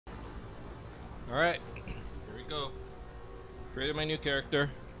Alright, here we go. Created my new character.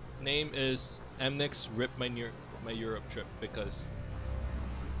 Name is EmnixRIPMYEUROPETRIP because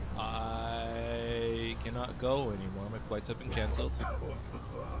I cannot go anymore. My flights have been cancelled.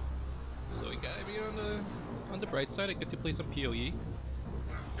 So we gotta be on the bright side. I get to play some PoE.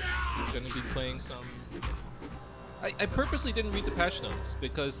 I'm gonna be playing some. I purposely didn't read the patch notes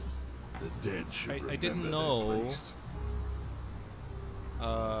because I didn't know.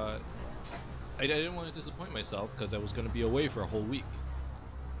 I didn't want to disappoint myself because I was gonna be away for a whole week.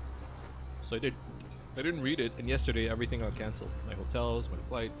 So I didn't read it, and yesterday everything got cancelled. My hotels, my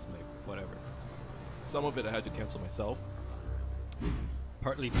flights, my whatever. Some of it I had to cancel myself,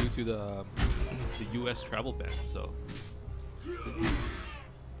 partly due to the US travel ban. So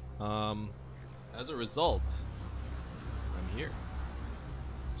as a result, I'm here.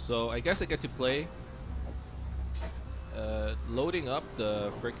 So I guess I get to play. Loading up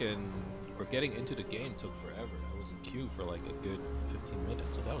the frickin' or getting into the game took forever. I was in queue for like a good 15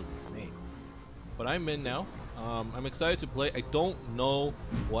 minutes, so that was insane. But I'm in now. I'm excited to play. I don't know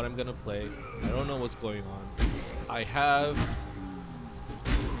what I'm gonna play. I don't know what's going on. I have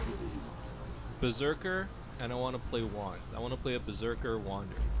Berserker and I want to play Wands. I want to play a Berserker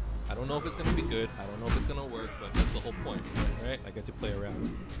Wander. I don't know if it's gonna be good. I don't know if it's gonna work, but that's the whole point, right? I get to play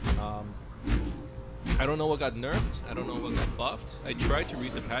around. I don't know what got nerfed. I don't know what got buffed. I tried to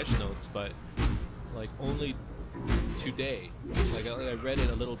read the patch notes, but like only today. Like I read it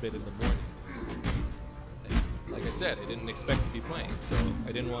a little bit in the morning. Like I said, I didn't expect to be playing, so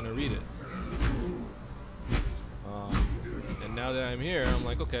I didn't want to read it. And now that I'm here, I'm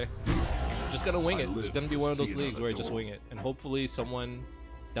like, okay, I'm just gonna wing it. It's gonna be one of those leagues where I just wing it, and hopefully someone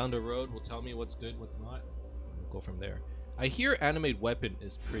down the road will tell me what's good, what's not. We'll go from there. I hear animate weapon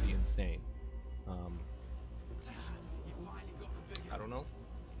is pretty insane. I don't know.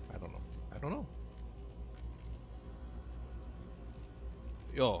 I don't know. I don't know.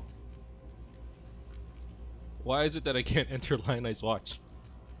 Yo. Why is it that I can't enter Lionized Watch?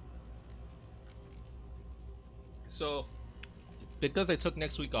 So, because I took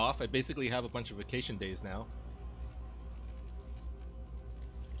next week off, I basically have a bunch of vacation days now.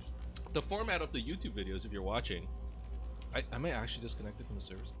 The format of the YouTube videos, if you're watching, I might actually disconnect it from the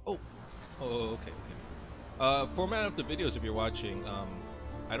servers. Oh, okay. Format of the videos, if you're watching,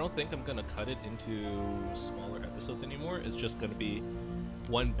 I don't think I'm gonna cut it into smaller episodes anymore. It's just gonna be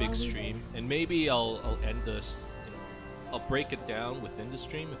one big stream, and maybe I'll end this. You know, I'll break it down within the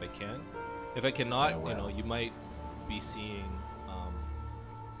stream if I can. If I cannot, you know, you might be seeing, I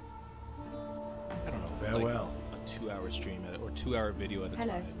don't know, like a 2-hour stream or 2-hour video at a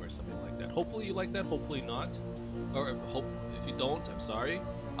time or something like that. Hopefully you like that. Hopefully not. Or if you don't, I'm sorry.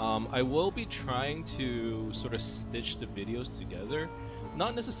 I will be trying to sort of stitch the videos together.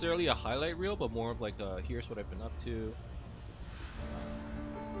 Not necessarily a highlight reel, but more of like a, here's what I've been up to.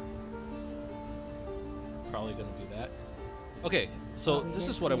 Probably gonna do that. Okay, so this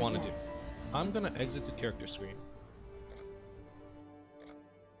is what I want to do. I'm gonna exit the character screen.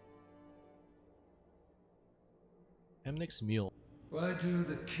 Emnix Mule. Why do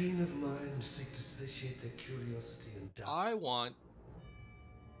the keen of mind seek to satiate their curiosity and doubt? I want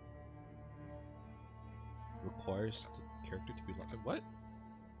requires the character to be like what?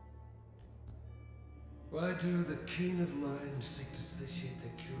 Why do the keen of mind seek to satiate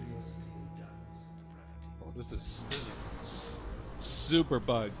their curiosity and darkness and depravity? Oh, this is super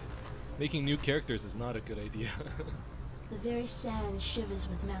bugged. Making new characters is not a good idea. The very sand shivers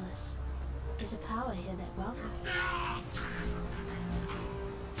with malice. There's a power here that welcomes it.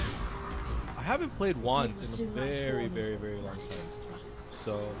 I haven't played Wands in a very long time,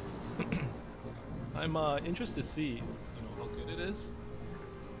 so I'm interested to see, you know, how good it is,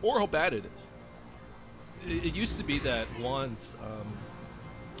 or how bad it is. It used to be that Wands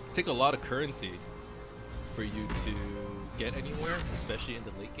take a lot of currency for you to get anywhere, especially in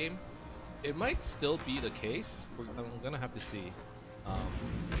the late game. It might still be the case. I'm gonna have to see,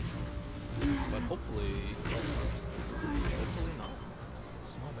 but hopefully not.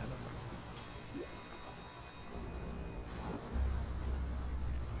 Small mana price.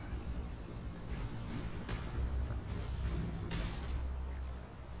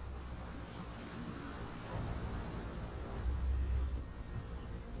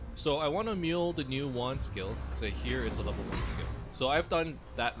 So I want to mule the new wand skill, because I hear it's a level 1 skill. So I've done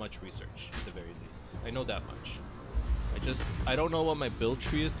that much research, at the very least. I know that much. I don't know what my build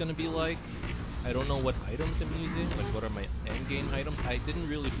tree is going to be like. I don't know what items I'm using, like what are my endgame items. I didn't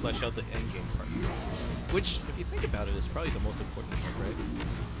really flesh out the endgame part. Which, if you think about it, is probably the most important part, right?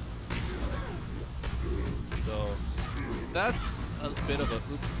 So, that's a bit of a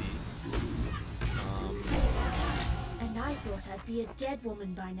oopsie. I thought I'd be a dead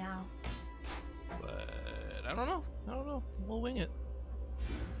woman by now. But I don't know. I don't know. We'll wing it.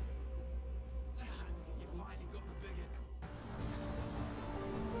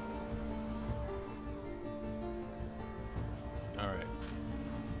 Alright.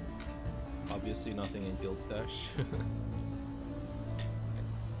 Obviously nothing in Guild Stash.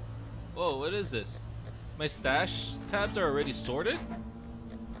 Whoa, what is this? My stash tabs are already sorted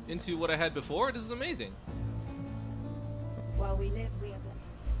into what I had before? This is amazing. While we live, we have.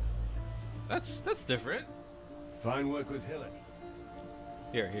 That's different. Fine work with Hillock.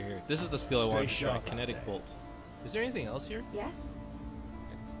 Here. This is the skill I Stay want to try. sharp out Kinetic there. Bolt. Is there anything else here? Yes?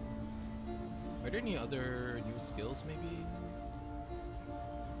 Are there any other new skills, maybe?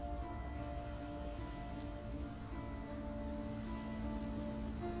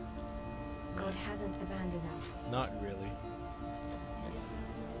 God hasn't abandoned us. Not really.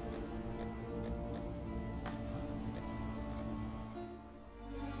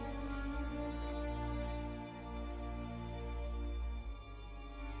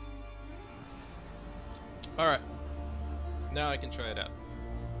 Alright. Now I can try it out.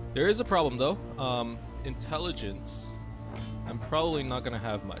 There is a problem though. Intelligence. I'm probably not gonna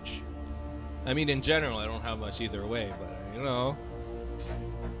have much. I mean, in general, I don't have much either way, but you know.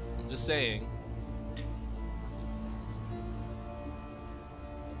 I'm just saying.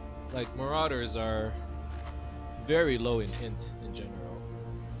 Like, Marauders are very low in int in general.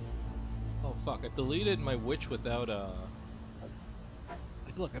 Oh fuck, I deleted my witch without like,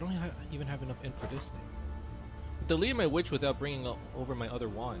 look, I don't even have enough int for this thing. I deleted my witch without bringing over my other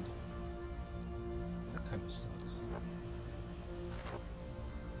wand. That kind of sucks.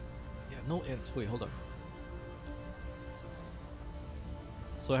 Yeah, no int. Wait, hold up.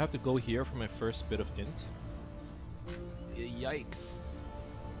 So I have to go here for my first bit of int? Yikes.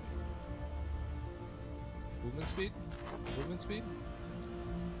 Movement speed? Movement speed?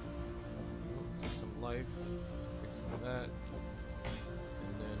 Take some life, take some of that.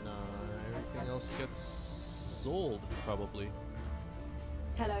 And then everything else gets sold, probably.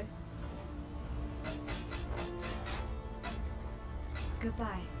 Hello.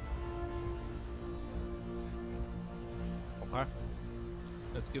 Goodbye. Okay.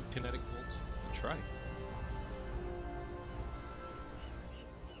 Let's give Kinetic Bolt a try.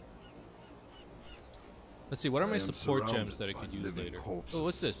 Let's see, what are my support gems that I could use later? Oh,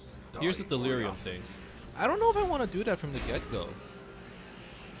 what's this? Here's the Delirium thing. I don't know if I want to do that from the get-go.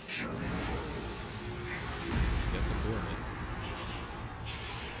 Guess I'm doing it.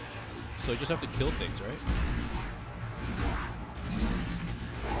 So I just have to kill things, right?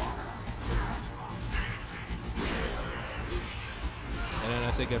 And then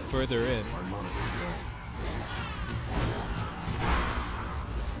as I get further in...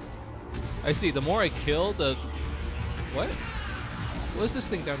 I see, the more I kill, the... What? What is this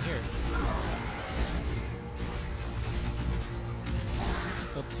thing down here?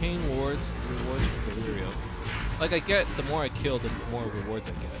 Obtain rewards from Delirium. Like, I get, the more I kill, the more rewards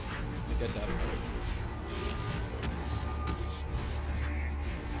I get. I get that part.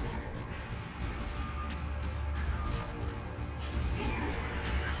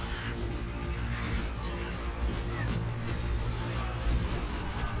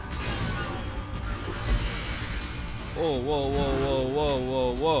 Oh, whoa, whoa, whoa, whoa,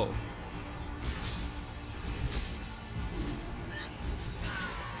 whoa, whoa.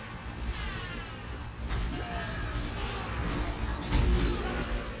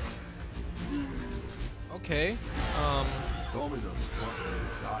 Okay, Dominus,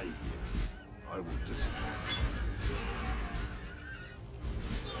 die here. I will disappear.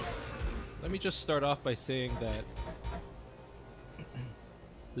 let me just start off by saying that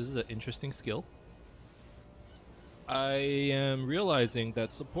this is an interesting skill. I am realizing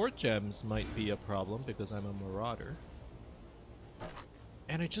that support gems might be a problem because I'm a marauder.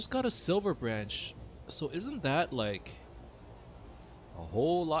 And I just got a silver branch. So isn't that like a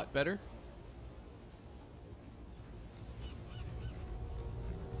whole lot better?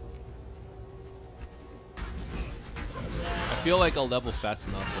 I feel like I'll level fast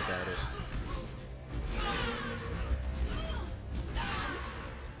enough without it.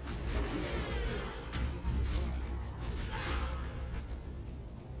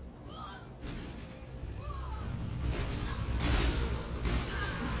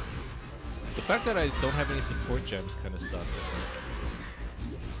 The fact that I don't have any support gems kind of sucks, I think.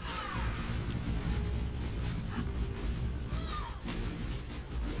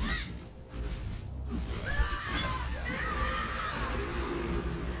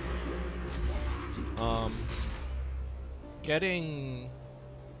 Getting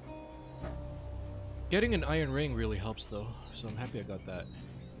Getting an iron ring really helps though, so I'm happy I got that.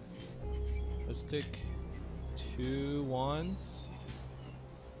 Let's take 2 wands.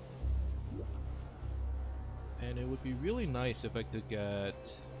 And it would be really nice if I could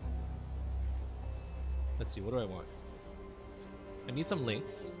get... Let's see, what do I want? I need some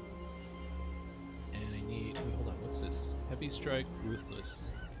links. And I need... Wait, hold on, what's this? Heavy Strike,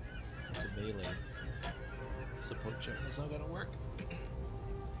 Ruthless. It's a melee. Support check, that's not gonna work.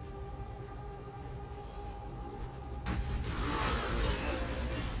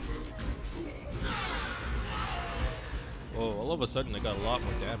 Whoa, all of a sudden I got a lot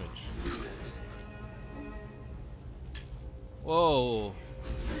more damage. Whoa.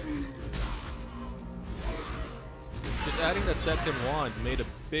 Just adding that second wand made a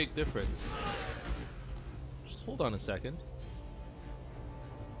big difference. Just hold on a second.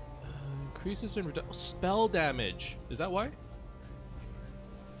 Increases in spell damage. Is that why?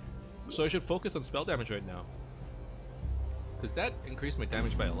 So I should focus on spell damage right now. Because that increased my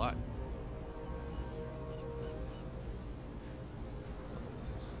damage by a lot. What is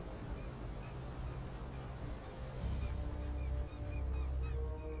this?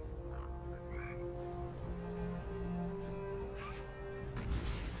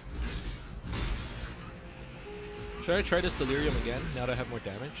 Should I try this Delirium again now that I have more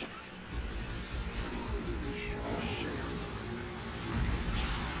damage?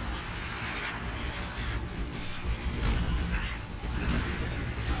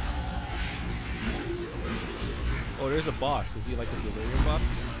 Oh, there's a boss. Is he like a Delirium boss?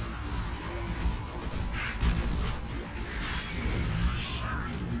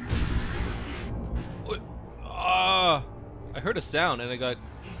 What? Ah! I heard a sound and I got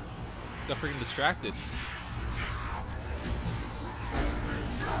freaking distracted.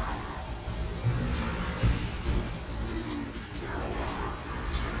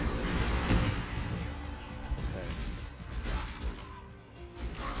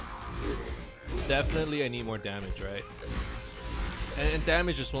 Definitely I need more damage, right? And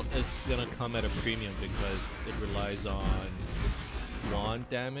damage is gonna come at a premium because it relies on wand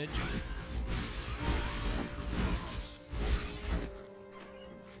damage.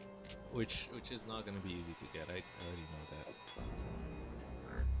 Which is not gonna be easy to get, I already know that.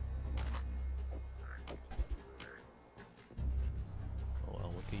 Oh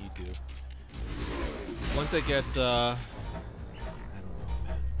well, what can you do? Once I get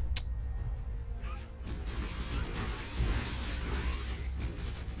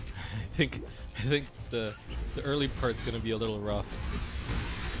I think the early part's gonna be a little rough.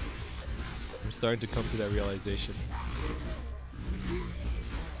 I'm starting to come to that realization.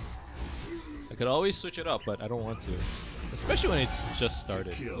 I could always switch it up, but I don't want to. Especially when it just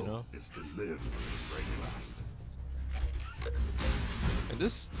started, you know? And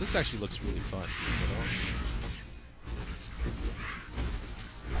this actually looks really fun, you know?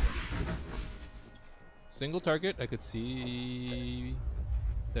 Single target, I could see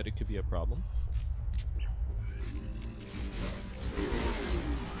that it could be a problem.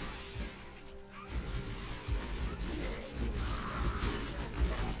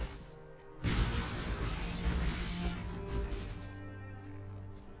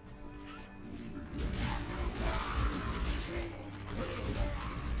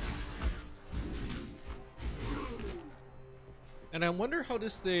 And I wonder how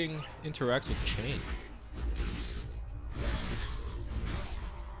this thing interacts with chain.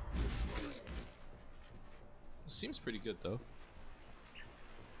 Seems pretty good though.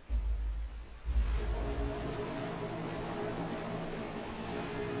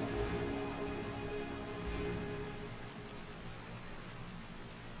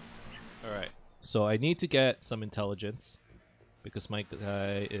 Alright, so I need to get some intelligence because my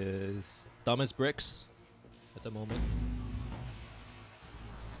guy is dumb as bricks at the moment.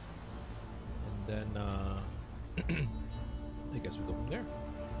 And then I guess we go from there.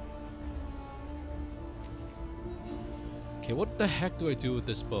 Okay, what the heck do I do with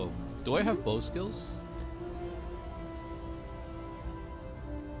this bow? Do I have bow skills?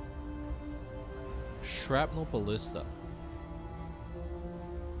 Shrapnel Ballista.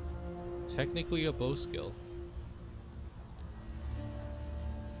 Technically a bow skill.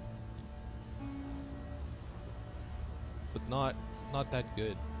 But not that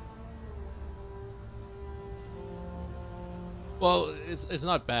good. Well, it's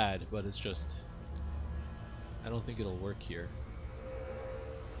not bad, but it's just I don't think it'll work here.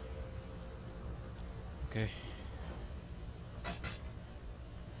 Okay.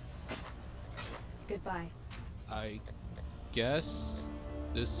 Goodbye. I guess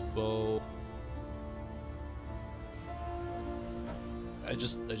this bow I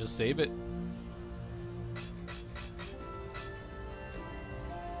just save it.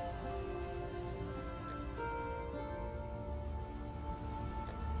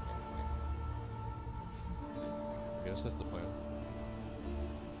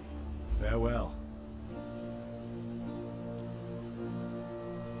 Farewell.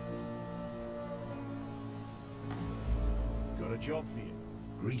 Got a job for you.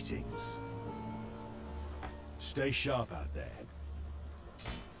 Greetings. Stay sharp out there.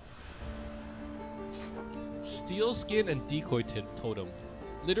 Steel skin and decoy totem.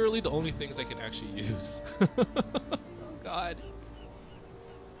 Literally the only things I can actually use. God.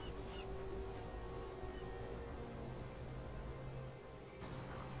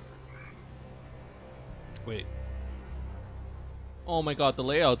 Wait. Oh my god, the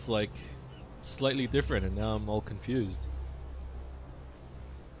layout's like slightly different and now I'm all confused.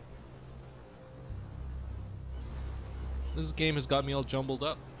 This game has got me all jumbled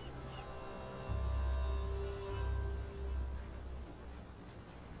up.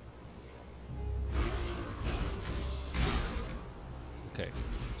 Okay,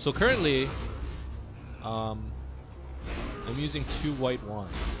 so currently, I'm using 2 white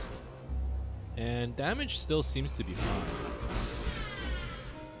wands, and damage still seems to be fine.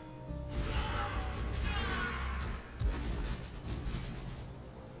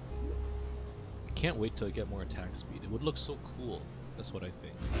 I can't wait till I get more attack speed. It would look so cool. That's what I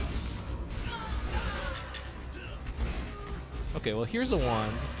think. Okay, well here's a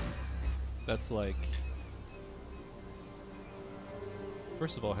wand that's like,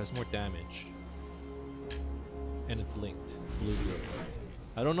 first of all, has more damage, and it's linked. Blue red.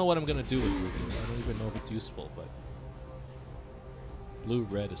 I don't know what I'm gonna do with blue red. I don't even know if it's useful, but blue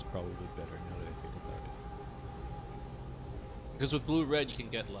red is probably better now that I think about it. Because with blue red you can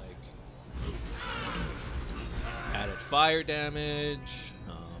get like added fire damage.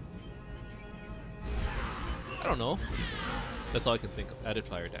 I don't know. That's all I can think of. Added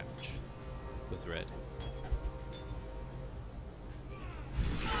fire damage with red.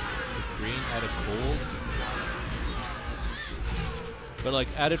 With green, added gold. But like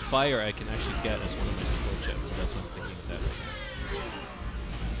added fire I can actually get as one of my skill checks, so that's what I'm thinking of that right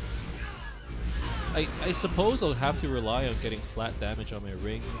now. I suppose I'll have to rely on getting flat damage on my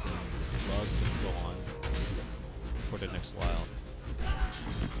rings and bugs and so on for the next while.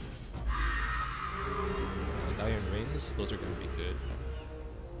 Like iron rings, those are gonna be good.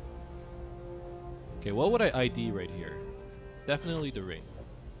 Okay, what would I ID right here? Definitely the ring.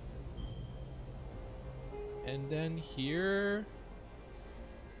 And then here,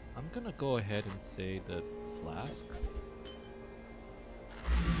 I'm gonna go ahead and say the flasks.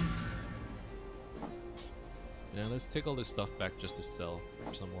 Yeah, let's take all this stuff back just to sell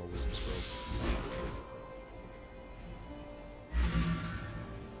for some more wisdom scrolls.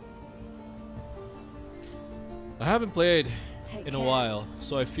 I haven't played in a while,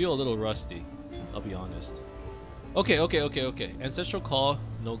 so I feel a little rusty. I'll be honest. Okay. Ancestral Call,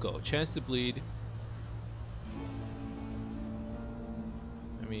 no go. Chance to bleed.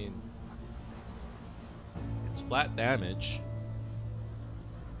 I mean, it's flat damage.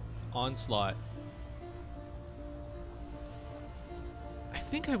 Onslaught. I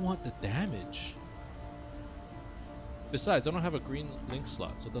think I want the damage. Besides, I don't have a green link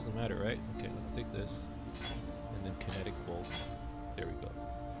slot, so it doesn't matter, right? Okay, let's take this. And then kinetic bolt. There we go.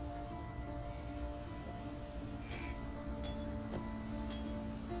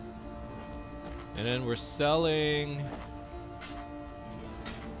 And then we're selling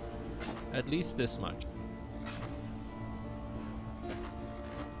at least this much.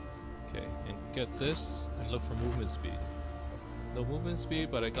 Okay, and get this and look for movement speed. No movement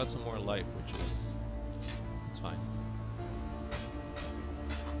speed, but I got some more life, which is, it's fine.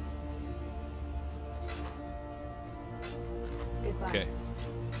 Goodbye. Okay.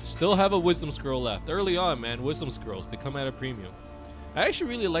 Still have a wisdom scroll left. Early on, man, wisdom scrolls, they come at a premium. I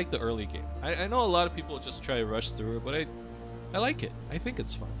actually really like the early game. I know a lot of people just try to rush through it, but I like it. I think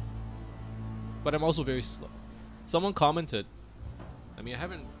it's fun. But I'm also very slow. Someone commented, I mean, I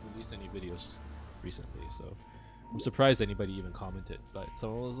haven't released any videos recently, so I'm surprised anybody even commented. But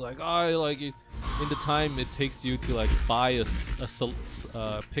someone was like, oh, like in the time it takes you to like buy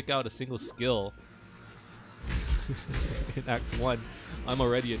pick out a single skill in Act 1, I'm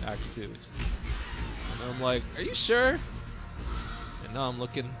already in Act 2. And I'm like, are you sure? And now I'm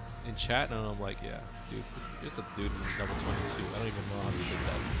looking in chat and I'm like, yeah, dude, there's a dude in level 22. I don't even know how he did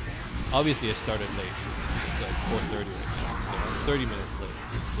that. Obviously, I started late. It's like 4:30 right now, so I'm 30 minutes late.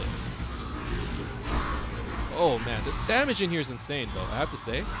 Still. Oh man, the damage in here is insane, though. I have to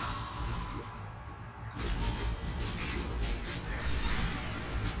say.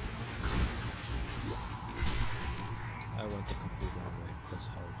 I went the complete wrong way. That's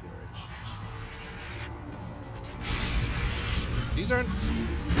how I feel right now.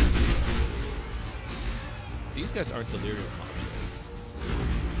 These guys aren't Delirium mobs.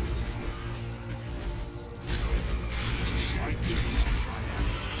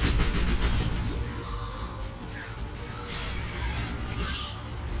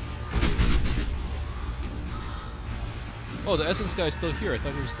 Oh, the essence guy is still here. I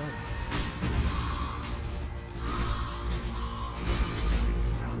thought he was done.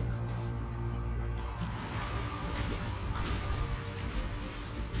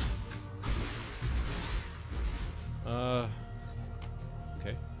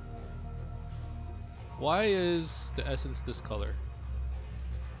 Okay. Why is the essence this color?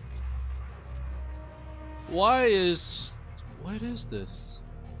 What is this?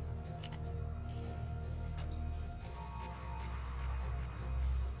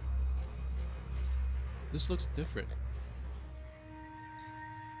 This looks different.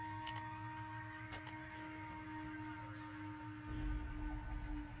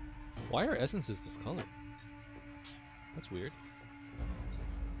 Why are essences this color? That's weird.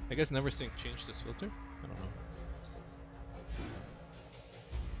 I guess NeverSync changed this filter? I don't know.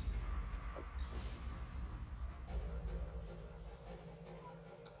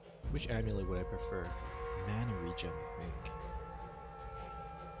 Which amulet would I prefer? Mana regen, I think.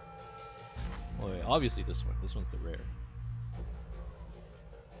 Oh yeah, obviously this one. This one's the rare.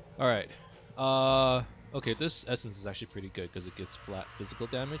 Alright. Okay, this essence is actually pretty good because it gives flat physical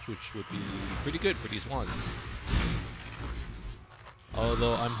damage, which would be pretty good for these wands.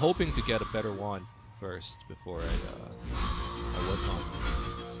 Although I'm hoping to get a better wand first before I work on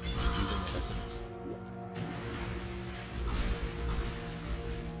using the essence.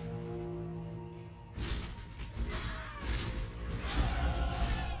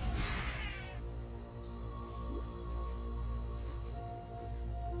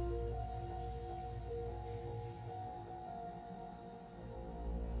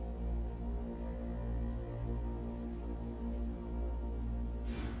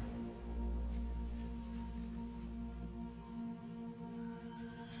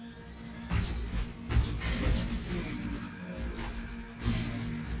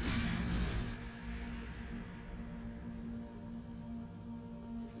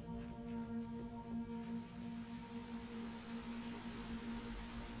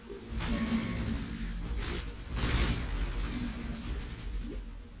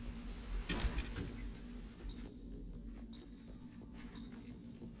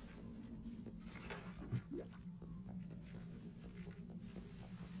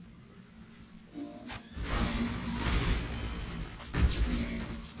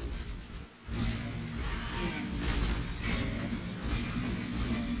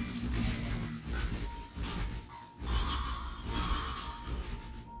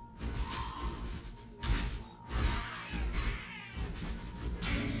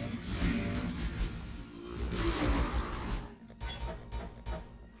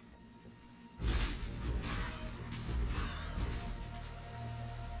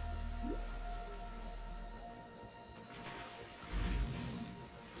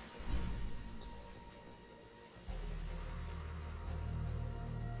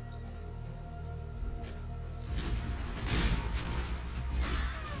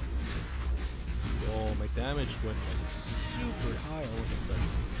 Damage went like super high all of a sudden.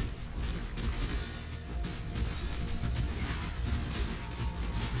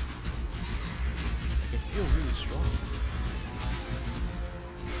 I can feel really strong.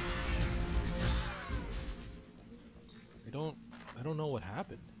 I don't know what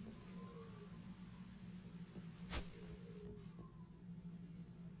happened.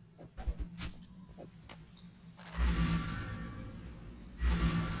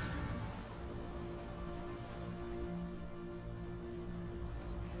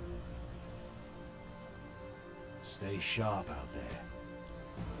 Stay sharp out there.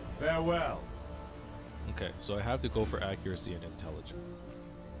 Farewell. Okay, so I have to go for accuracy and intelligence.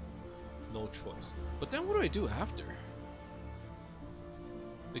 No choice. But then what do I do after?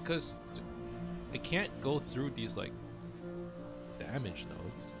 Because I can't go through these, like, damage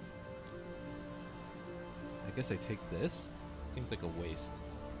nodes. I guess I take this? Seems like a waste.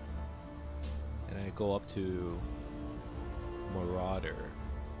 And I go up to Marauder.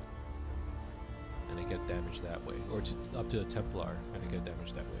 And I get damage that way. Or up to the Templar, and I get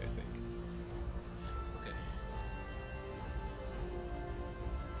damage that way, I think. Okay.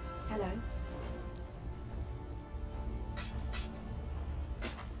 Hello.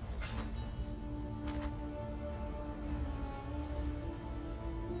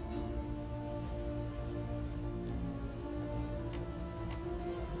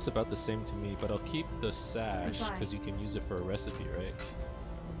 It's about the same to me, but I'll keep the sash Goodbye. because you can use it for a recipe, right?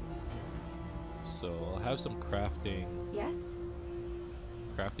 So I'll have some crafting Yes?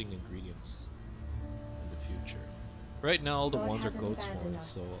 ingredients in the future. Right now all the God ones are hasn't goat's abandoned horns,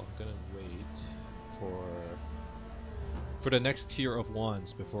 us. so I'm gonna wait for the next tier of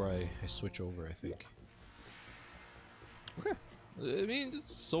wands before I switch over, I think. Okay. I mean,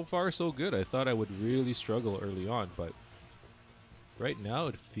 so far so good. I thought I would really struggle early on, but right now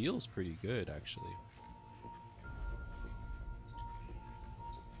it feels pretty good, actually.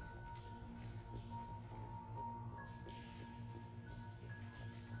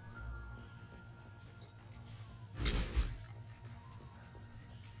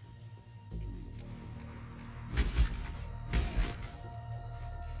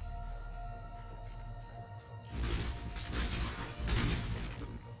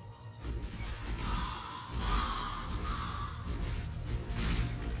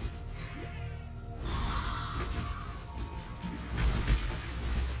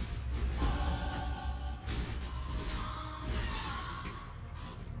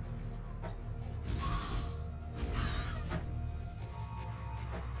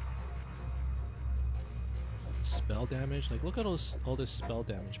 Spell damage? Like, look at all this spell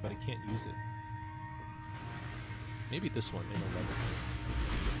damage, but I can't use it. Maybe this one in 11.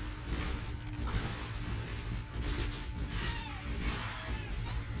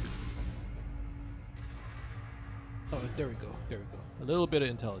 Oh, there we go. There we go. A little bit of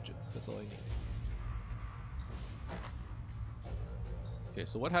intelligence. That's all I need. Okay,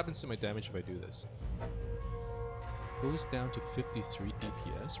 so what happens to my damage if I do this? Goes down to 53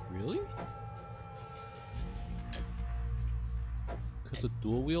 DPS? Really? Because of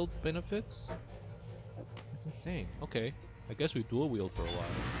dual wield benefits? That's insane. Okay, I guess we dual wield for a while.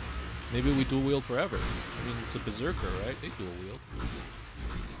 Maybe we dual wield forever. I mean, it's a berserker, right? They dual wield.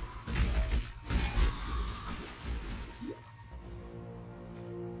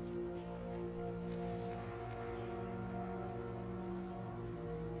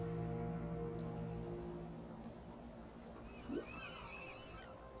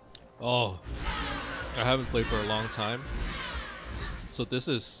 Oh, I haven't played for a long time. So this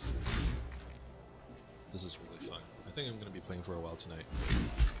is really fun. I think I'm going to be playing for a while tonight.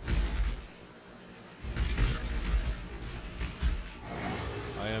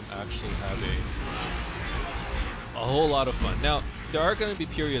 I am actually having a whole lot of fun. Now, there are going to be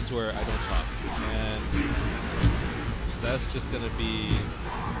periods where I don't talk, and that's just going to be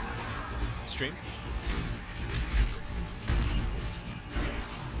stream.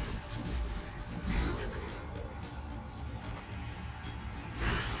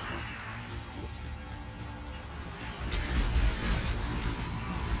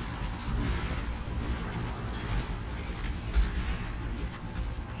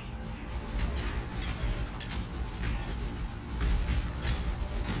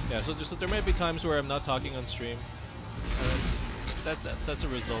 Yeah, so there might be times where I'm not talking on stream. That's a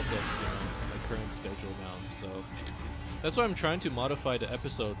result of my current schedule now. So that's why I'm trying to modify the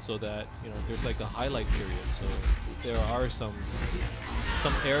episode so that there's like a highlight period. So there are some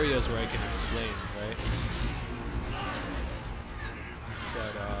areas where I can explain, right?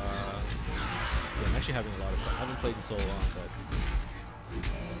 But yeah, I'm actually having a lot of fun. I haven't played in so long, but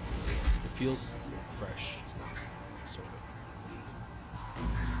it feels fresh, sort of.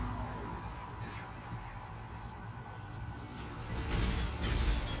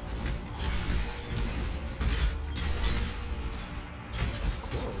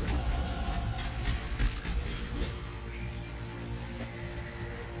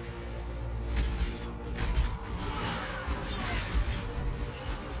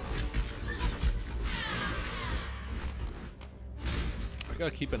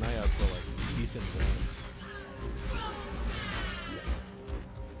 Gotta keep an eye out for like decent ones.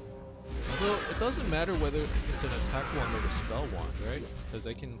 Although it doesn't matter whether it's an attack wand or a spell wand, right? Because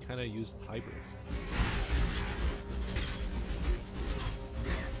I can kind of use hybrid.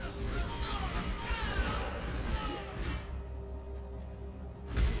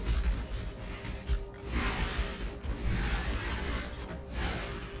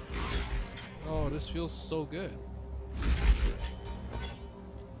 Oh, this feels so good.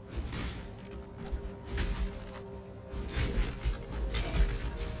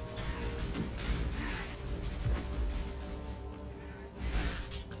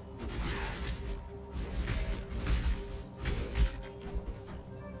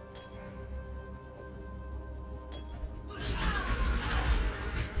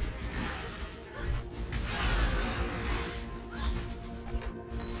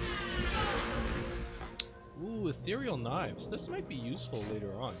 Ethereal knives. This might be useful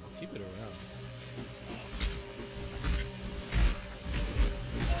later on. I'll keep it around.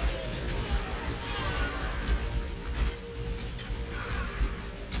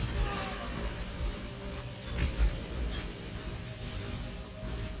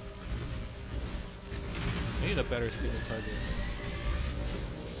 I need a better single target.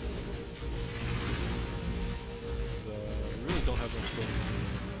 much going on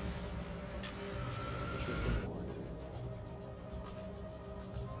here. Which one do I want?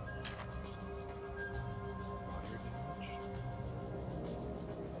 Fire damage.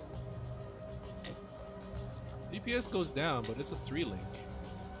 DPS goes down, but it's a 3-link.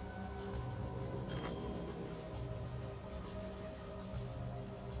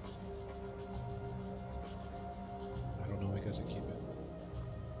 I don't know, I guess I keep it.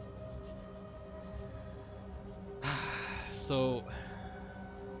 So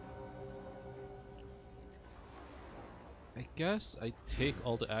I guess I take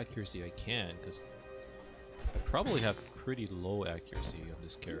all the accuracy I can, because I probably have pretty low accuracy on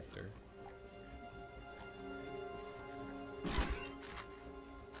this character.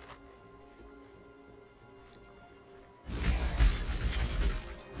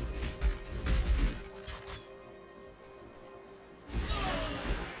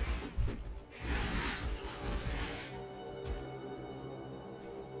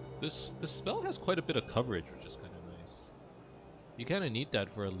 This spell has quite a bit of coverage, which is kind of nice. You kind of need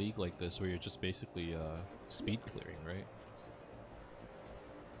that for a league like this, where you're just basically speed clearing, right?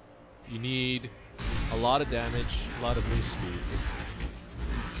 You need a lot of damage, a lot of move speed,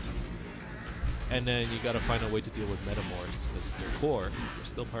 and then you gotta find a way to deal with metamorphs, because they're core, they're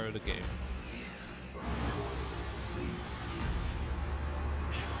still part of the game.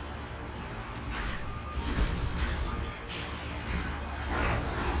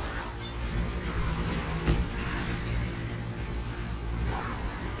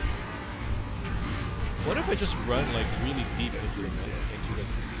 What if I just run like really deep into the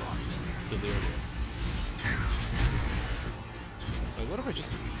Delirium? Like, what if I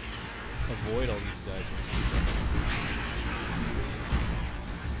just avoid all these guys and just keep running?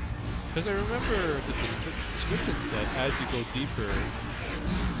 Because I remember the description said as you go deeper,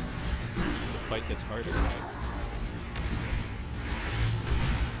 the fight gets harder, right?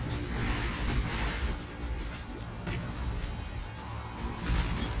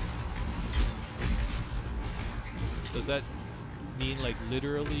 Does that mean like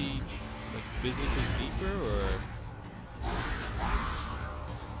literally, like physically deeper, or? Oh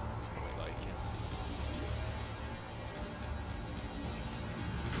my god, I can't see.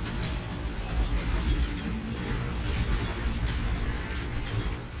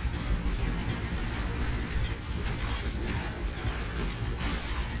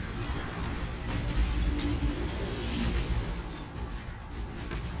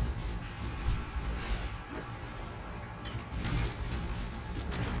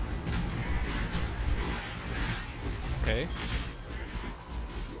 Okay.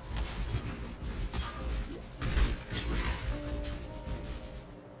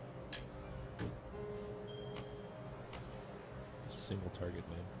 Single target,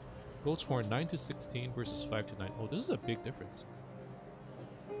 man. Gold score 9 to 16 versus 5 to 9. Oh, this is a big difference.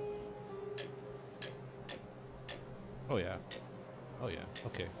 Oh yeah. Oh yeah.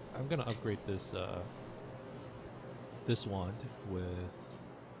 Okay. I'm gonna upgrade this this wand with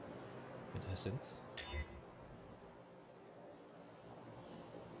an essence.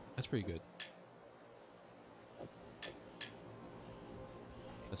 That's pretty good.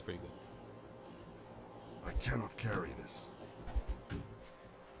 That's pretty good. I cannot carry this.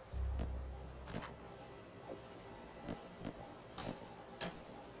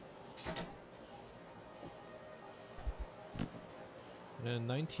 And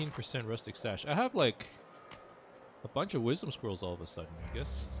then 19% rustic stash. I have like a bunch of wisdom scrolls all of a sudden. I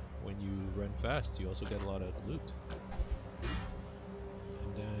guess when you run fast, you also get a lot of loot.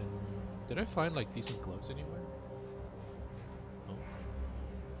 And then, did I find like decent gloves anywhere? No.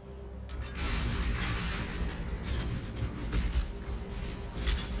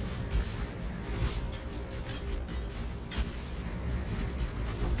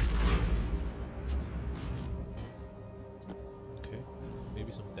 Okay,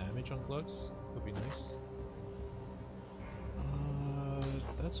 maybe some damage on gloves would be nice.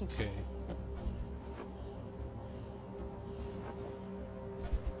 That's okay.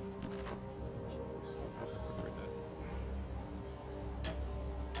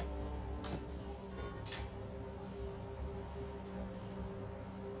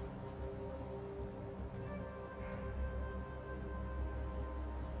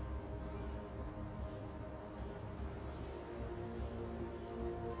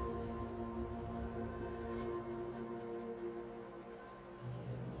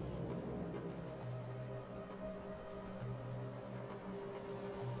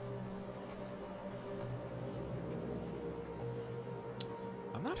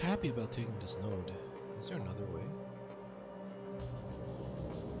 I'm not happy about taking this node. Is there another way?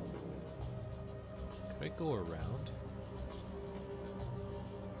 Could I go around?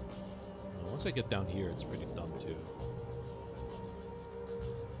 Once I get down here, it's pretty dumb too.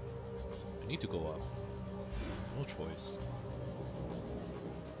 I need to go up. No choice.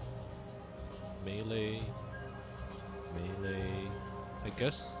 Melee. Melee. I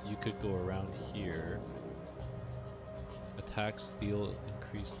guess you could go around here. Attacks deal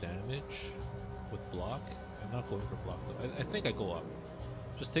increased damage with block. I'm not going for block though. I think I go up.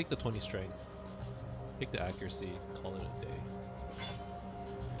 Just take the 20 strength. Take the accuracy. Call it a day.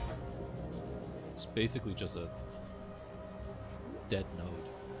 It's basically just a dead node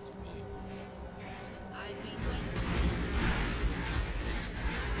to me.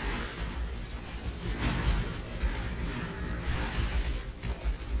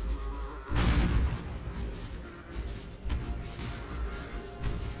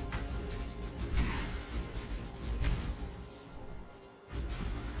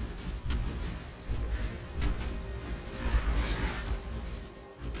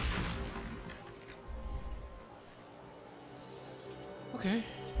 Okay.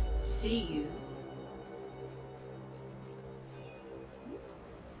 See you.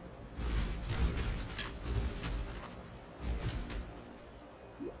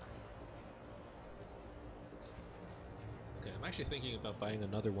 Okay, I'm actually thinking about buying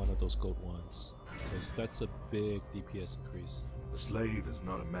another one of those gold ones, because that's a big DPS increase. A slave is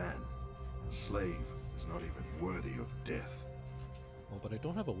not a man. A slave is not even worthy of death. Oh, but I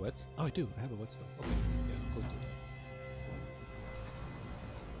don't have a whetstone. Oh, I do. I have a whetstone. Okay, yeah, I'll go do that.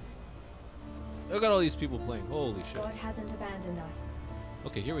 Look at all these people playing. Holy shit. God hasn't abandoned us.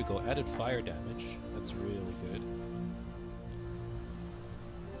 Okay, here we go. Added fire damage. That's really good.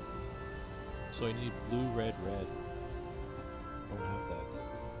 So I need blue, red, red. Don't have that.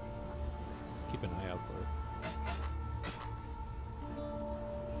 Keep an eye out for it.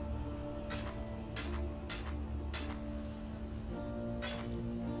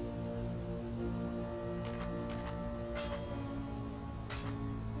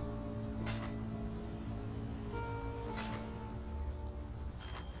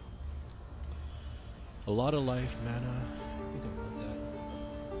 A lot of life mana. I think I want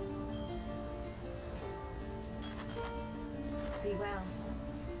that. Be well.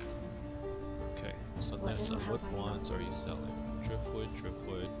 Okay, so What Nessa, little what help I know. wands are you selling? Driftwood,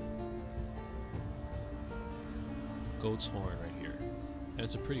 driftwood. Goat's horn right here. And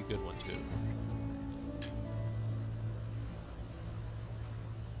it's a pretty good one too.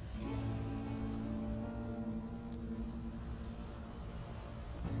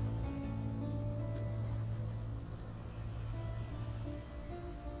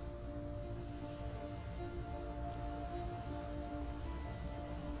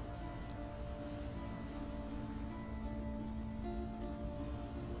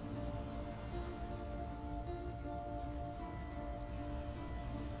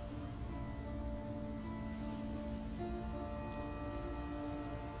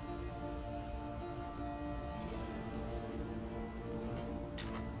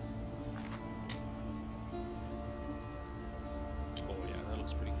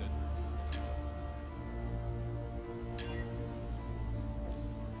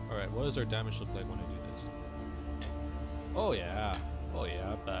 Alright, what does our damage look like when I do this? Oh yeah. Oh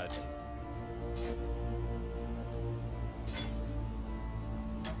yeah, bad.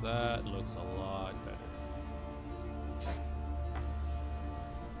 That looks a lot better.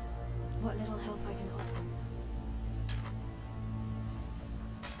 What little help I can offer.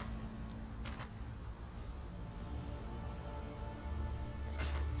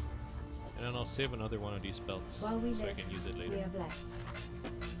 And then I'll save another one of these belts While we so I live, can use it we later. are blessed.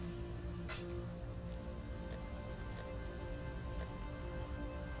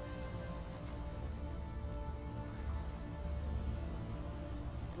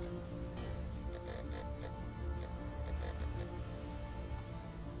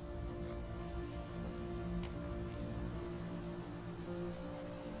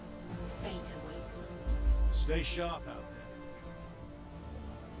 Fate awaits. Stay sharp out there.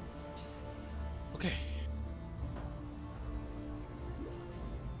 Okay.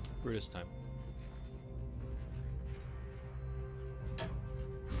 Brutus time.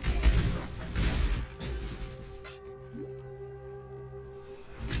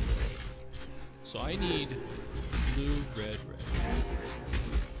 So I need blue, red, red.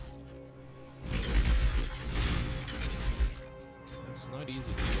 That's not easy to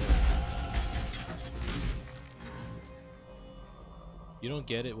get. You don't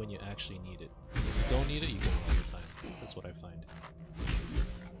get it when you actually need it. If you don't need it, you get it all the time. That's what I find.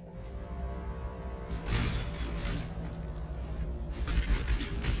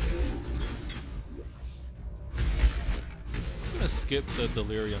 I'm gonna skip skip the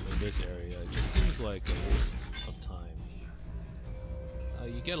Delirium in this area. It just seems like a waste of time.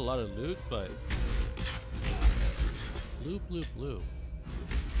 You get a lot of loot, but blue.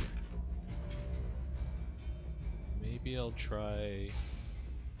 Maybe I'll try.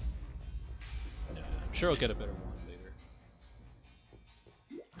 Nah, I'm sure I'll get a better one later.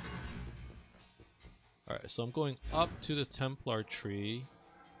 Alright, so I'm going up to the Templar tree.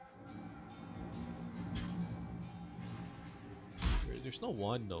 There's no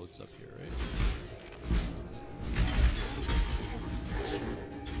wand nodes up here, right?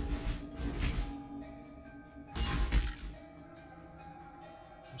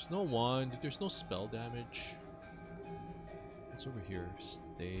 There's no wand, there's no spell damage. What's over here?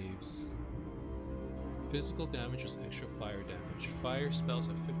 Staves. Physical damage is extra fire damage. Fire spells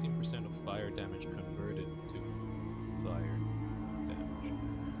have 15% of fire damage converted to fire damage.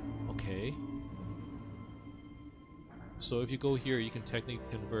 Okay. So if you go here, you can technically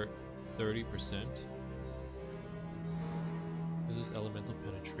convert 30%. This is elemental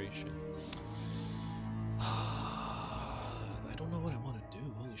penetration. I don't know what I want to do.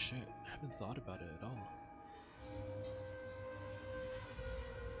 Holy shit. I haven't thought about it at all.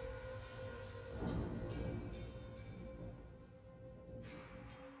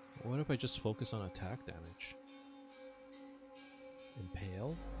 What if I just focus on attack damage?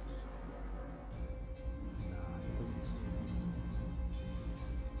 Impale? Nah, it doesn't seem.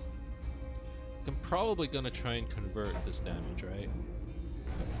 I'm probably gonna try and convert this damage, right?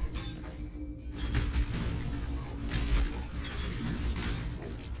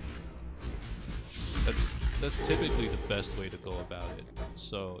 That's typically the best way to go about it.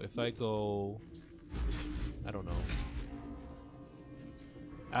 So if I go, I don't know,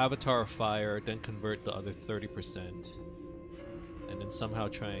 Avatar of Fire, then convert the other 30%, and then somehow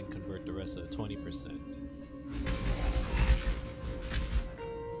try and convert the rest of the 20%.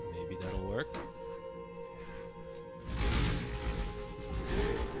 Maybe that'll work.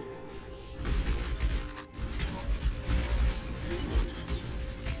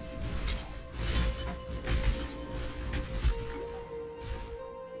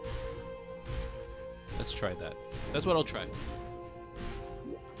 Let's try that. That's what I'll try.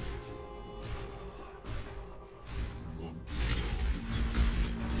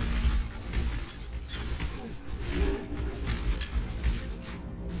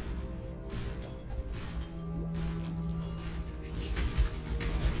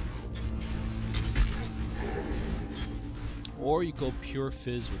 Or you go pure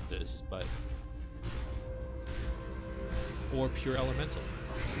fizz with this, but or pure elemental.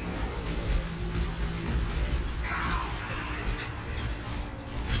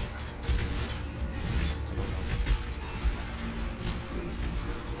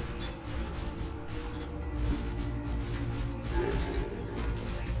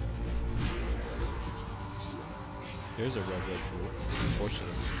 There's a red move.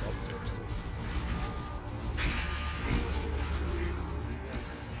 Unfortunately, it's a self-care, so.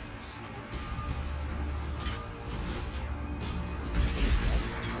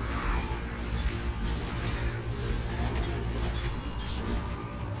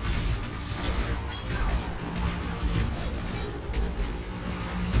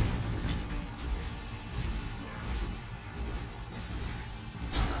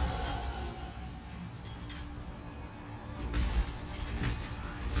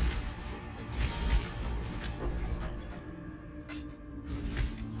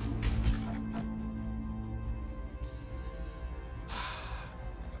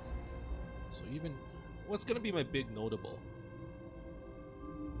 What's gonna be my big notable?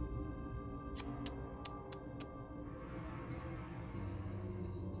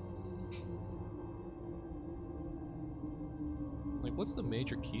 Like, what's the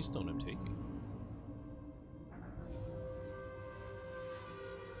major keystone I'm taking?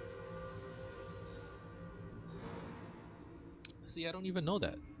 See, I don't even know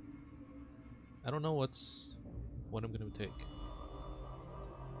that. I don't know what I'm gonna take.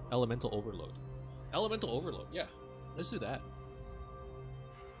 Elemental Overload. Elemental Overload, yeah. Let's do that.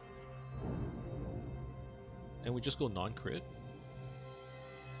 And we just go non-crit.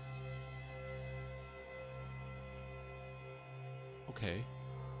 Okay.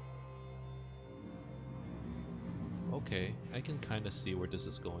 Okay, I can kind of see where this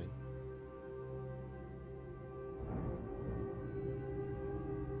is going.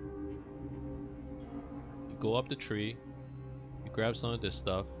 You go up the tree, you grab some of this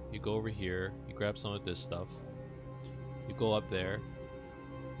stuff, you go over here, you grab some of this stuff, you go up there,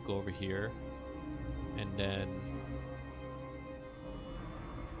 you go over here, and then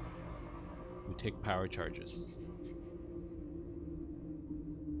we take power charges.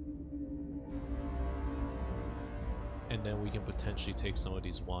 And then we can potentially take some of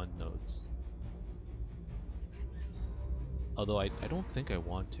these wand nodes. Although I don't think I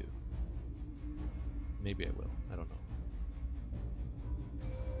want to. Maybe I will. I don't know.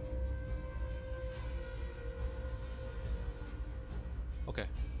 Okay.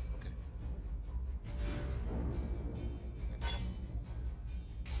 Okay.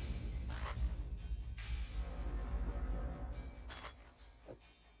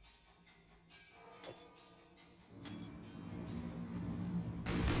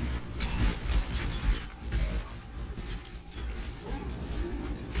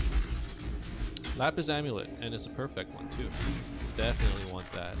 Lapis Amulet, and it's a perfect one too. Definitely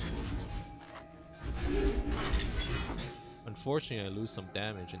want that. Unfortunately, I lose some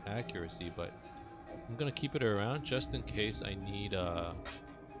damage and accuracy, but I'm gonna keep it around just in case I need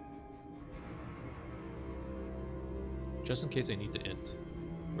just in case I need to int.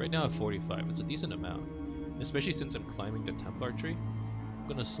 Right now at 45, it's a decent amount, especially since I'm climbing the Templar tree. I'm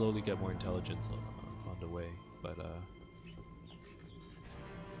gonna slowly get more intelligence on the way, but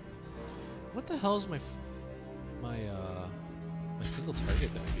what the hell is my single target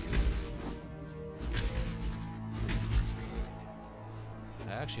gonna be?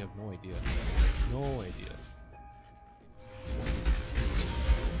 I actually have no idea. No idea.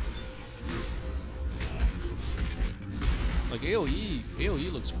 Like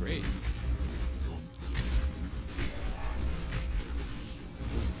AoE looks great.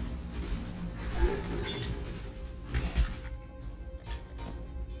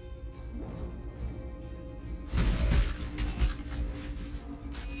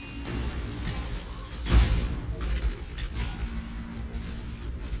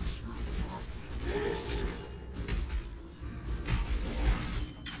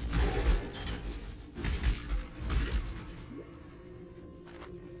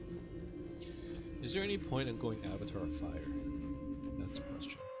 Is there any point in going Avatar of Fire? That's a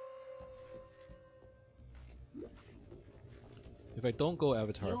question. If I don't go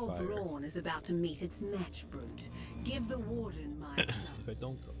Avatar of Fire... Your brawn is about to meet its match, Brute. Give the Warden my... If I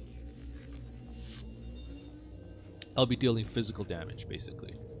don't go... I'll be dealing physical damage,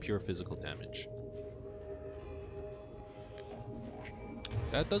 basically. Pure physical damage.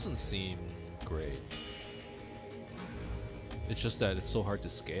 That doesn't seem great. It's just that it's so hard to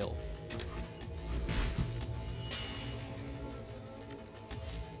scale.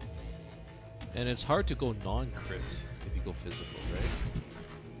 And it's hard to go non-crit if you go physical, right?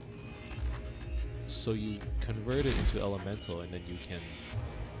 So you convert it into elemental and then you can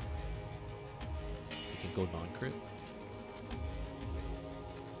go non-crit.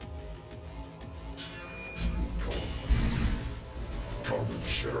 Come and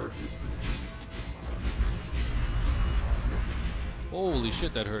share it with me. Holy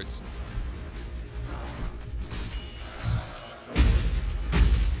shit, that hurts.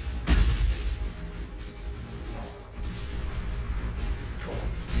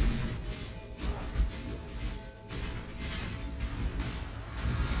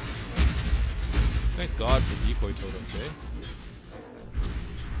 Thank God for decoy totems, eh?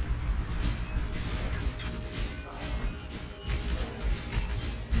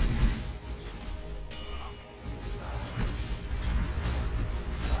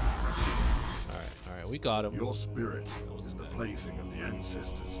 Alright, we got him. Your spirit is the plaything of the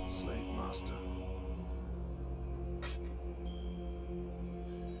ancestors, slave master.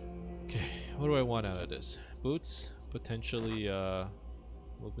 Okay, what do I want out of this? Boots, potentially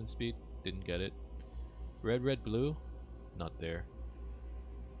movement speed, didn't get it. Red, red, blue, not there.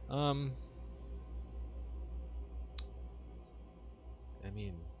 I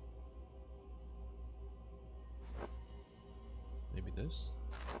mean, maybe this?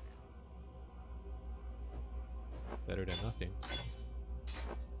 Better than nothing.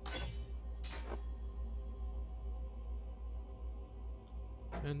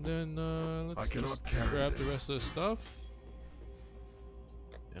 And then let's just grab the rest of the stuff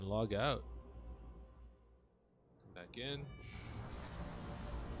and log out. Back in.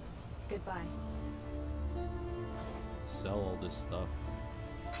 Goodbye. Sell all this stuff.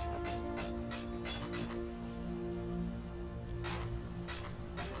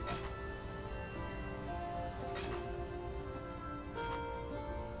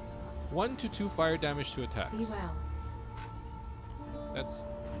 One to 2 fire damage to attacks. Be well. That's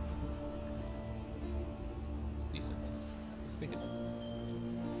decent. Let's think it.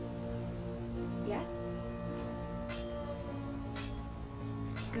 Yes?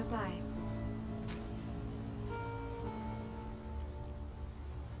 Goodbye.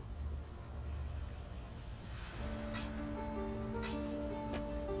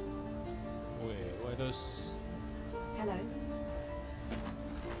 Wait, why does... Hello.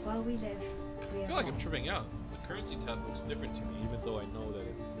 While we live, we I are feel like I'm lost. tripping out. The currency tab looks different to me, even though I know that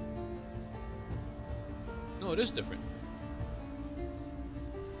it... No, it is different.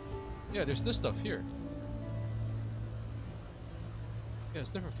 Yeah, there's this stuff here. Yeah,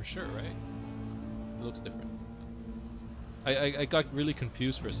 it's different for sure, right? It looks different. I got really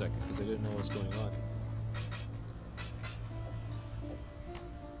confused for a second because I didn't know what was going on.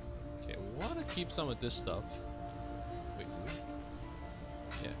 Okay, we want to keep some of this stuff. Wait, do we?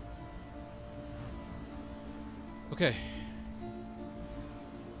 Yeah. Okay.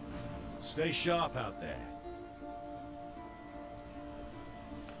 Stay sharp out there.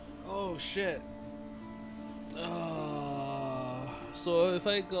 Oh shit. So if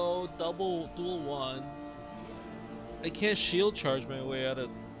I go dual ones, I can't shield charge my way out of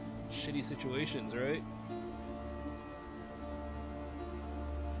shitty situations, right?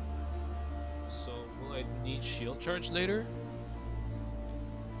 So will I need shield charge later?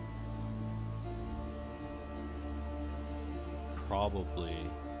 Probably.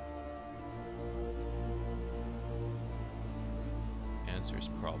 Answer is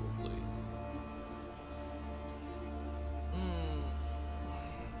probably.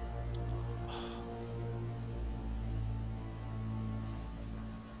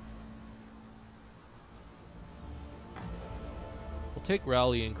 We'll take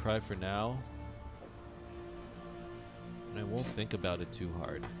Rallying Cry for now. And I won't think about it too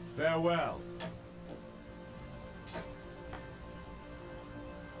hard. Farewell.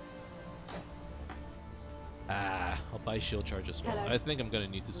 I'll buy shield charge as well. Hello. I think I'm gonna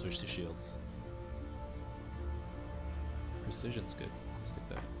need to switch to shields. Precision's good. Let's take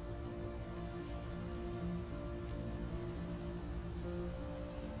that.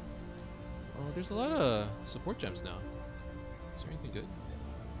 Oh, there's a lot of support gems now. Is there anything good?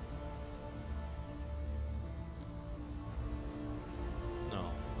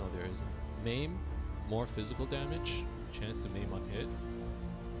 No, there isn't. Maim, more physical damage, chance to maim on hit.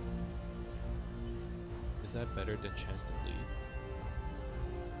 Is that better than chance to bleed?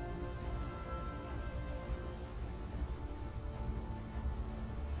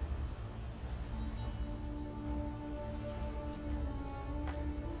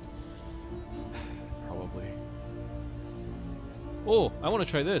 Probably. Oh, I want to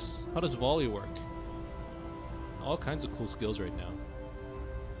try this. How does volley work? All kinds of cool skills right now.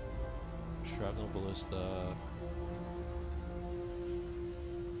 Shrapnel ballista.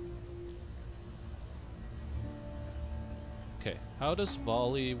 Okay, how does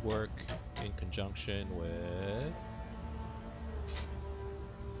volley work in conjunction with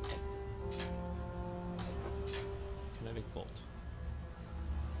kinetic bolt?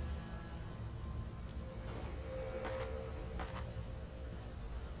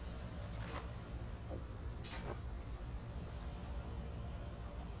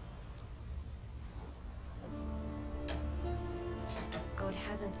 God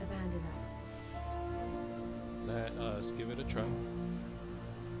hasn't abandoned us. Let us give it a try.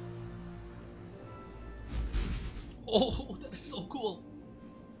 Oh, that is so cool!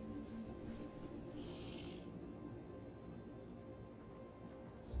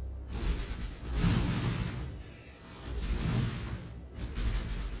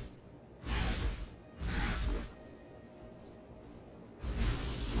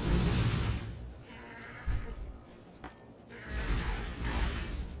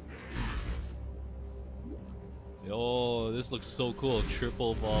 Yo, this looks so cool.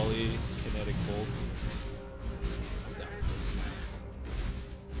 Triple volley, kinetic bolt. I'm down with this.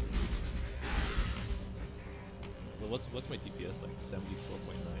 Well, what's my DPS like? 74.9.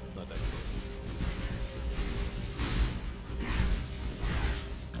 It's not that good.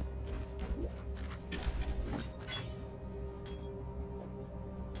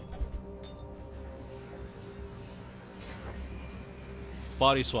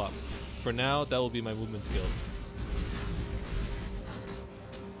 Body swap. For now, that will be my movement skill.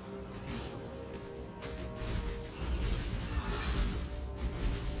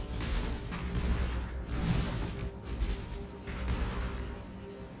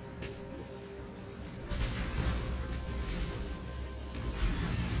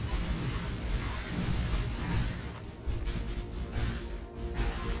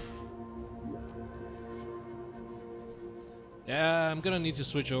 Yeah, I'm gonna need to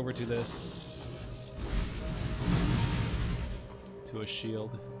switch over to this. To a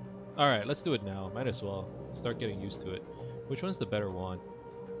shield. Alright, let's do it now. Might as well. Start getting used to it. Which one's the better one?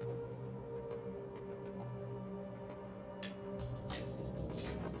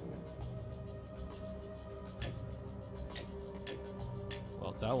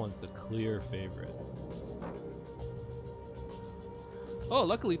 Well, that one's the clear favorite. Oh,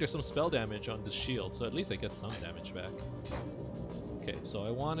 luckily there's some spell damage on the shield, so at least I get some damage back. Okay, so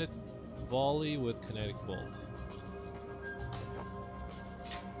I wanted volley with kinetic bolt.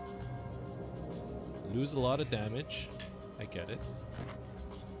 Lose a lot of damage. I get it.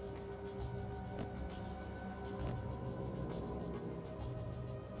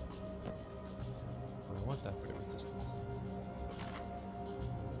 I want that crit resistance.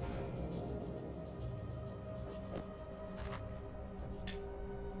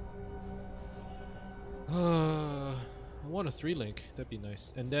 I want a 3-link. That'd be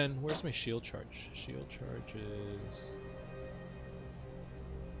nice. And then, where's my shield charge? Shield charge is...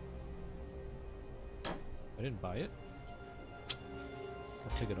 I didn't buy it?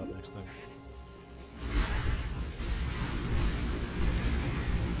 I'll pick it up next time.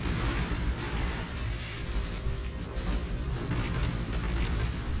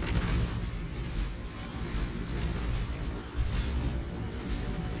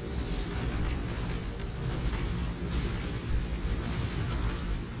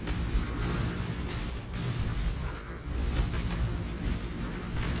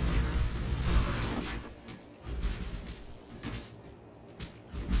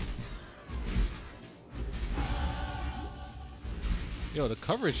 Yo, the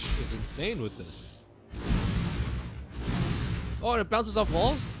coverage is insane with this. Oh, and it bounces off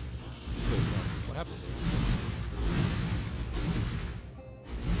walls? Wait, what happened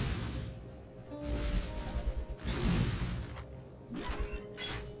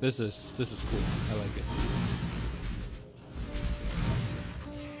there? This is cool. I like it.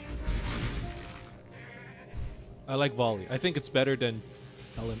 I like volley. I think it's better than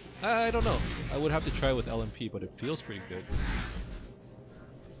LM. I don't know. I would have to try with LMP, but it feels pretty good.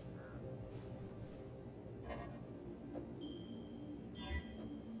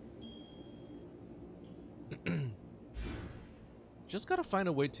 Just gotta find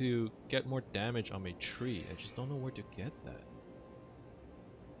a way to get more damage on my tree. I just don't know where to get that.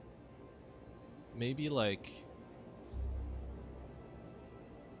 Maybe like...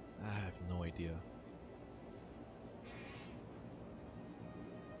 I have no idea.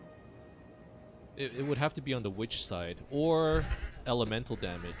 It would have to be on the witch side, or elemental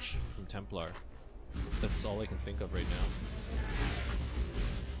damage from Templar. That's all I can think of right now.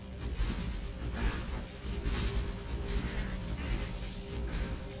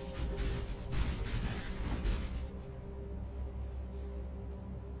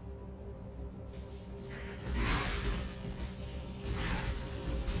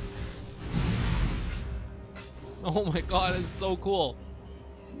 Oh my god, it's so cool.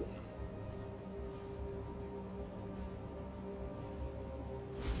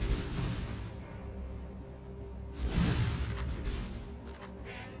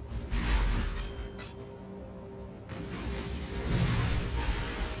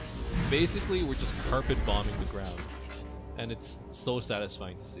 Basically, we're just carpet bombing the ground, and it's so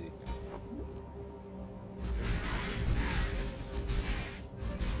satisfying to see.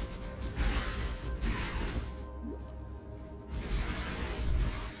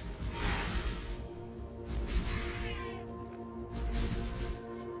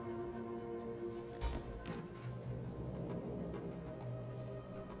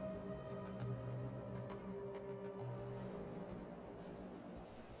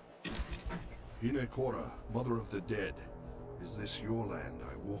 Hinekora, Mother of the Dead, is this your land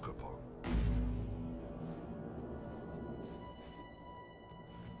I walk upon?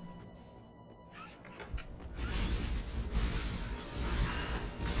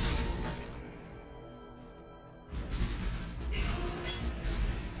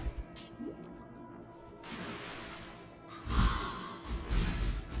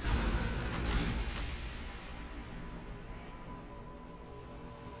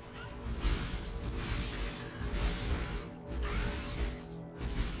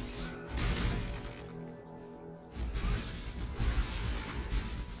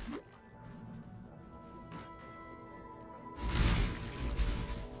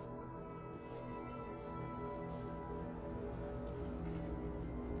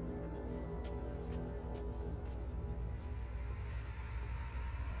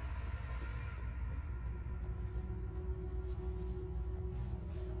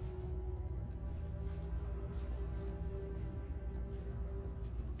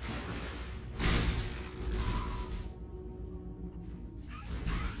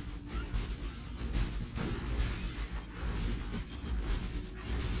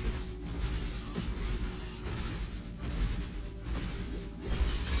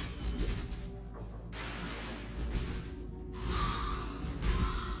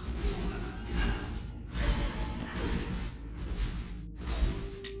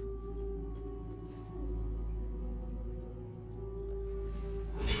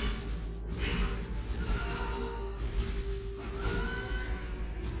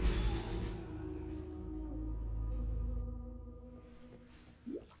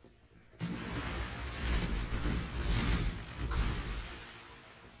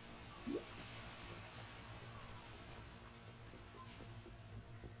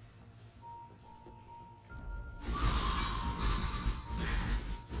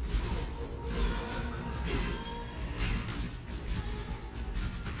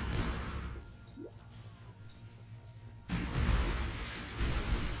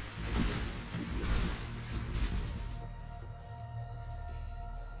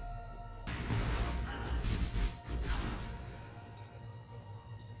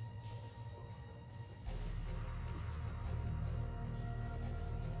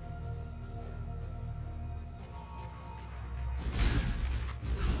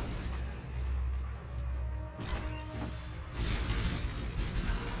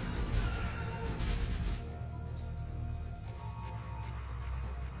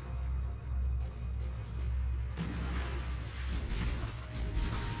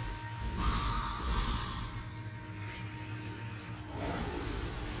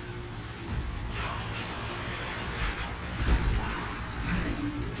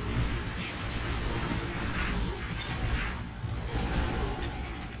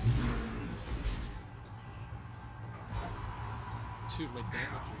 shoot, my damage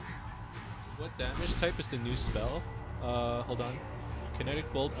is... What damage type is the new spell? Hold on.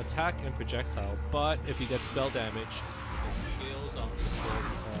 Kinetic Bolt, attack and projectile, but if you get spell damage, it scales on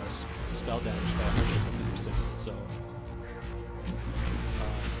the spell damage by 150%. So,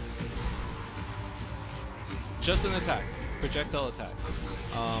 just an attack, projectile attack.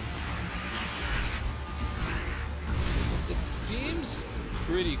 It seems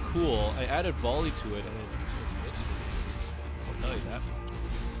pretty cool. I added volley to it, and it looks pretty nice. I'll tell you that.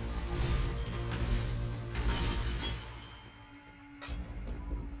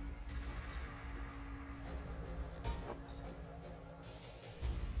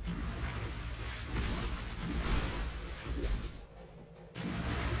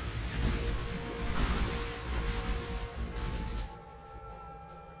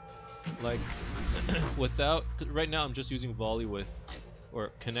 Like, without, right now I'm just using volley with, or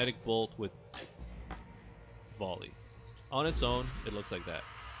kinetic bolt with volley. On its own, it looks like that.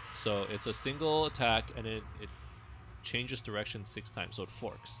 So it's a single attack, and it changes direction 6 times, so it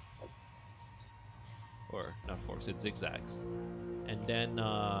forks. Or, not forks, it zigzags. And then,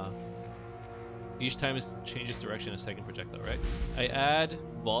 each time it changes direction, a second projectile, right? I add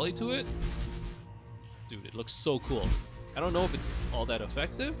volley to it. Dude, it looks so cool. I don't know if it's all that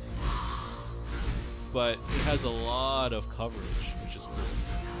effective, but it has a lot of coverage, which is cool.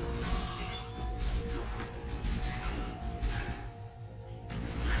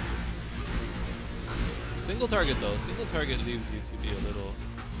 Single target though, single target leaves you to be a little...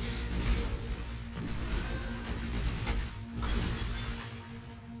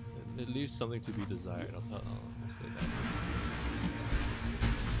 It leaves something to be desired, I'll say that.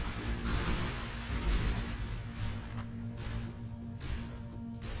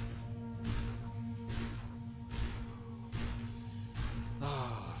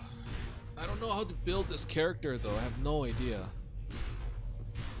 I don't know how to build this character though, I have no idea.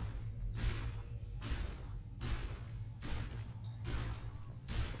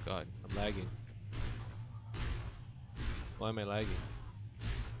 Oh god, I'm lagging. Why am I lagging?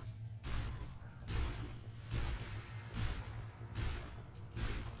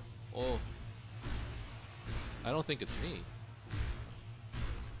 Oh. I don't think it's me.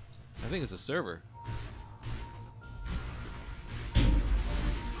 I think it's a server.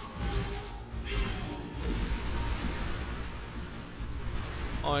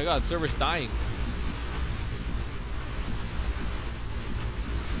 Oh my god, server's dying.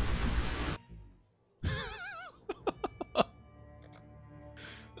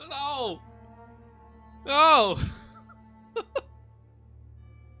 No! No!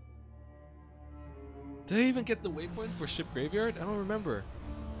 Did I even get the waypoint for ship graveyard? I don't remember.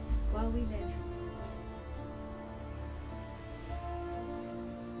 While we live.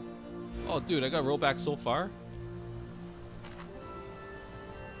 Oh dude, I got rolled back so far.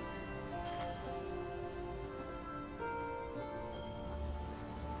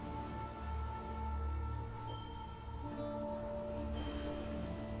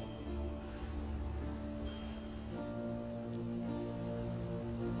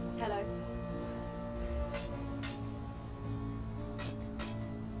 Hello.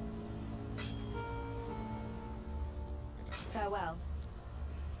 Farewell.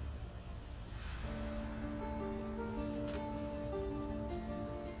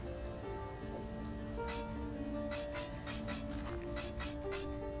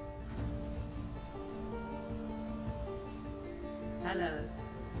 Hello.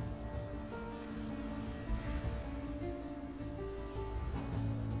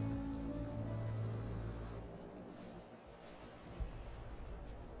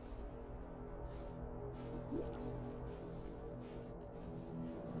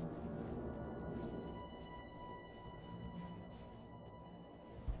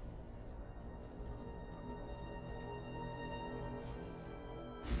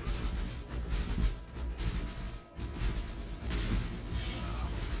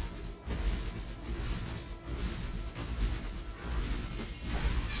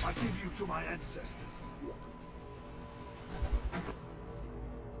 I give you to my ancestors.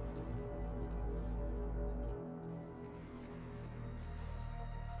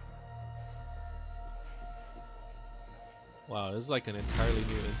 Wow, this is like an entirely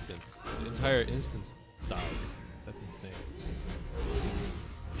new instance. The entire instance died. That's insane.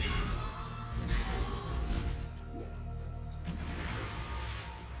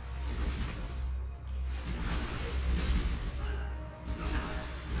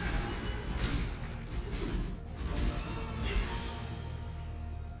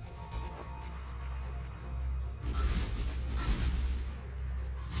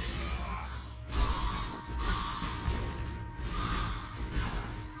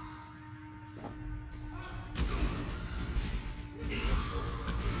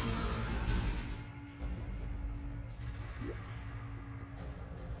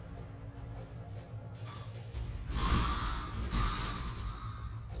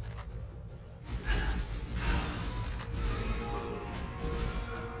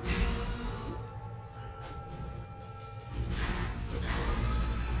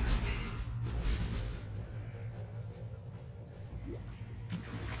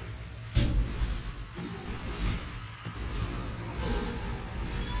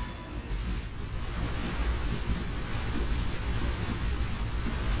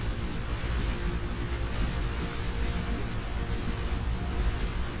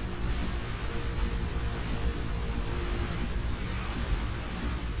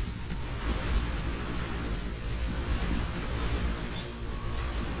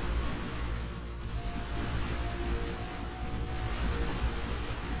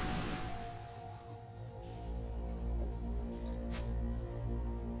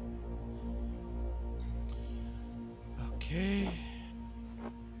 Okay.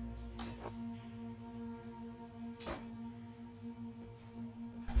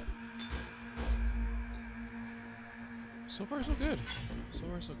 So far, so good. So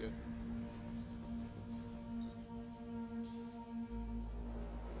far, so good.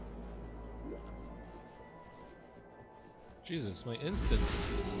 Jesus, my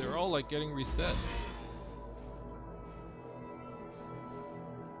instances, they're all like getting reset.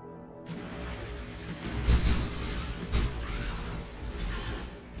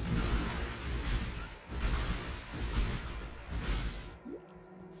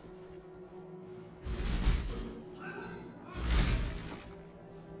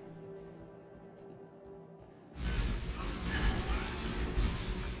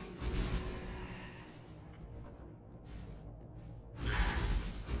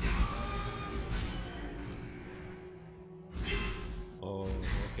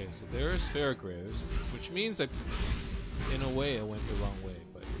 So there's Fairgraves, which means in a way I went the wrong way,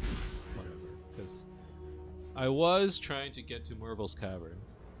 but whatever, because I was trying to get to Merville's Cavern.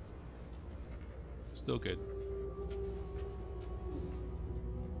 Still good.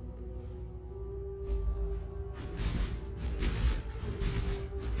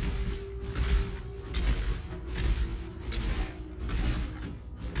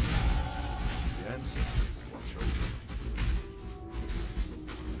 The ancestors watch over you.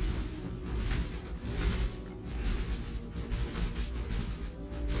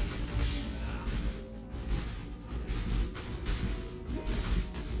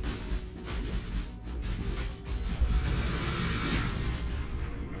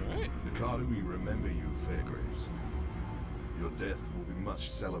 We remember you, Fairgraves. Your death will be much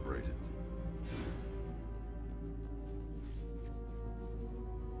celebrated.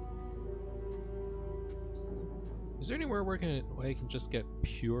 Is there anywhere where I can just get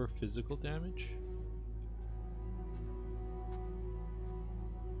pure physical damage?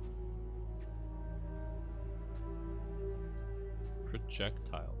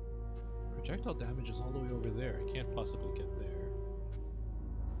 Projectile. Projectile damage is all the way over there. I can't possibly get there.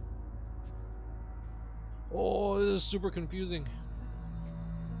 Oh, this is super confusing.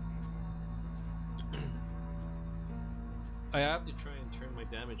 I have to try and turn my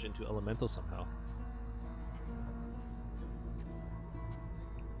damage into elemental somehow.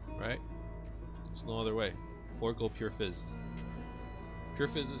 Right? There's no other way. Or go pure fizz. Pure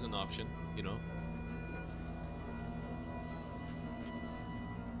fizz is an option, you know.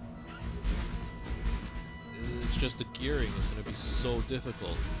 It's just the gearing is going to be so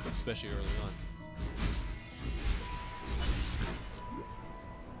difficult, especially early on.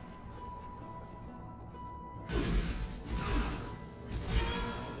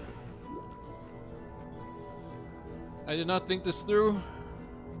 I did not think this through.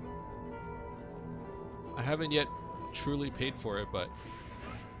 I haven't yet truly paid for it, but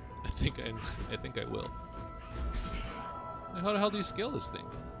I think I will. How the hell do you scale this thing?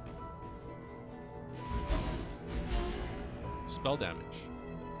 Spell damage.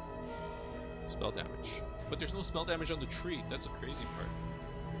 Spell damage. But there's no spell damage on the tree. That's a crazy part.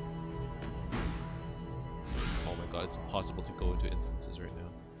 Oh my god, it's impossible to go into instances right now.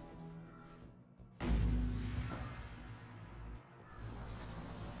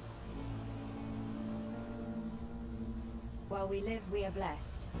 While we live, we are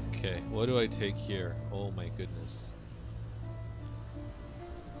blessed. Okay, what do I take here? Oh my goodness.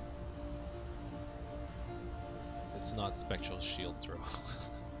 It's not Spectral Shield Throw.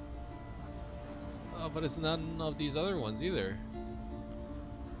 Oh, but it's none of these other ones either.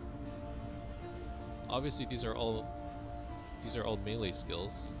 Obviously these are all melee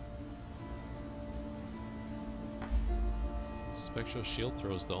skills. Spectral Shield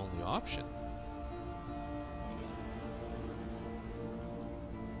Throw is the only option.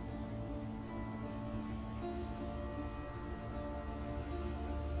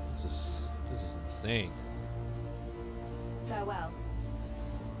 This is insane. Farewell.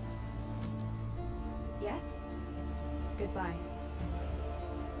 Yes? Goodbye.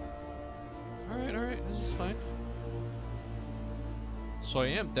 Alright, this is fine. So I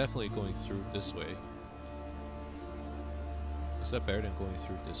am definitely going through this way. Is that better than going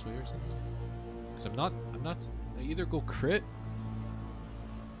through this way or something? Because I'm not, I either go crit.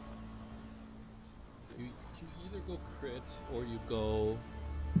 You either go crit or you go...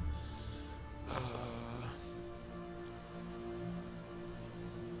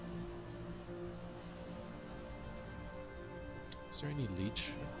 Is there any leech?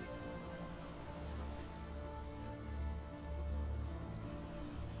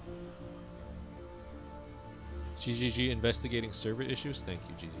 GGG investigating server issues. Thank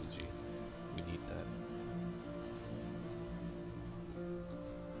you, GGG. We need that.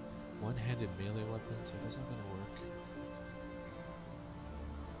 one-handed melee weapon, so that's not gonna work.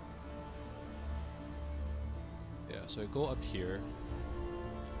 Yeah, so I go up here.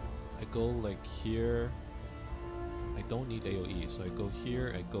 I go like here. I don't need AoE, so I go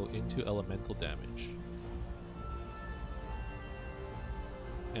here, I go into elemental damage.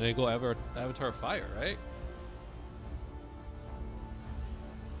 And I go Avatar of Fire, right?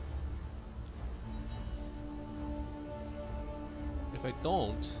 If I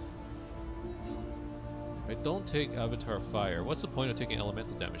don't take Avatar of Fire, what's the point of taking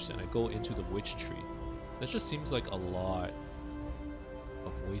elemental damage then? I go into the Witch Tree. That just seems like a lot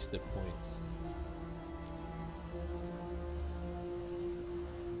of wasted points.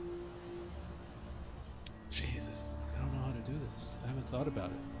 Jesus, I don't know how to do this. I haven't thought about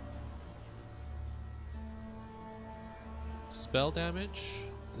it. Spell damage?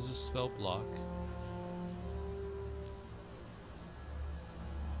 This is spell block.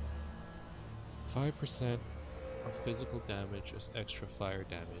 %5 of physical damage is extra fire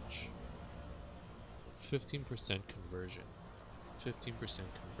damage. 15% conversion. 15%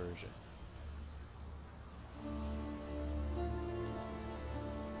 conversion.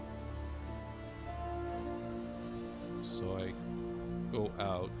 So I go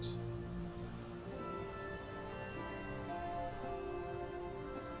out.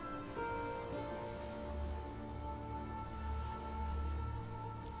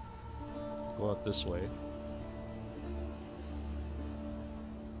 Go out this way.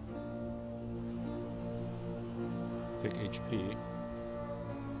 Take HP.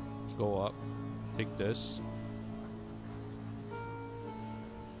 Go up. Take this.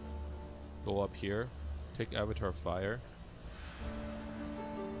 Go up here. Take Avatar Fire.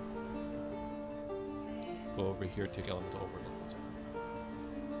 Go over here, take Elemental Overload.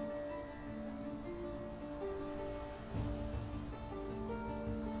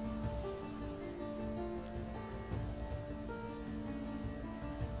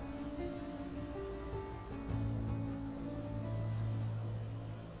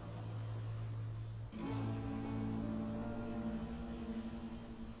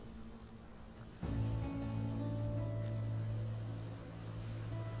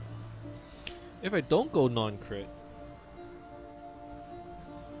 If I don't go non-crit,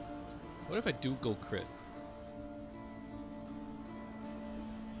 what if I do go crit?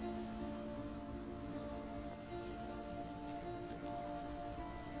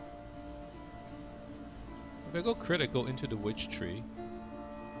 If I go crit, I go into the Witch Tree.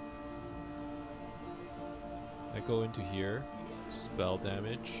 I go into here, spell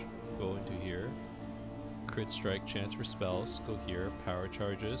damage, go into here, crit strike, chance for spells, go here, power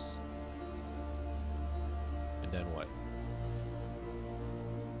charges. Then what?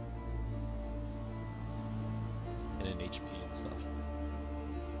 And an HP and stuff.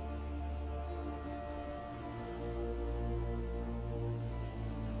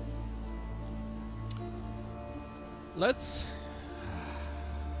 Let's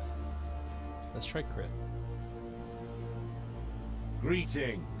try crit.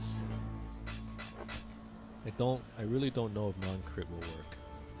 Greetings. I really don't know if non-crit will work.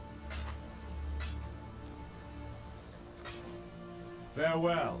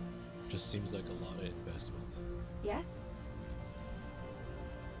 Farewell. Just seems like a lot of investment. Yes?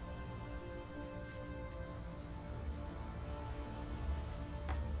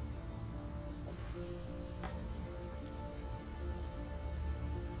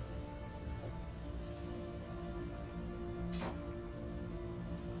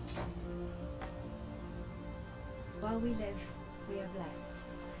 While we live, we are blessed.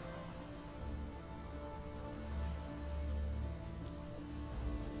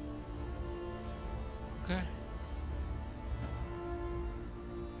 Okay.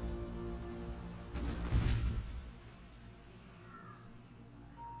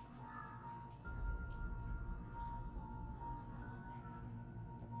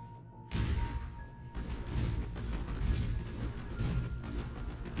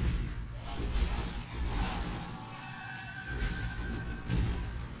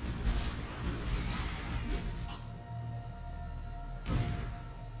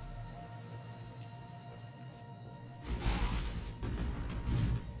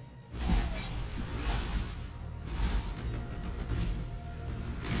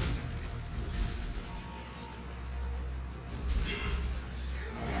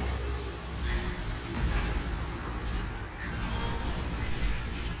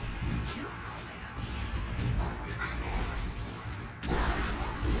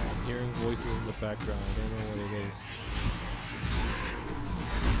 Voices in the background. I don't know what it is.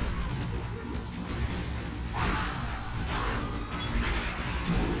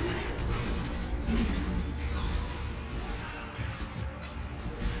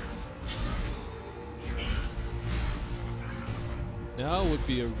 would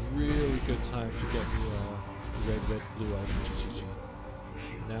be a really good time to get me a red, blue item GGG.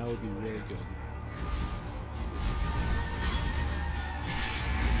 Now would be really good.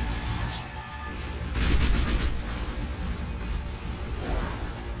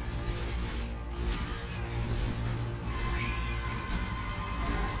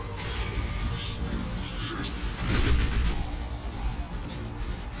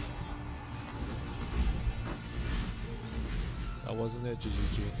 That wasn't it,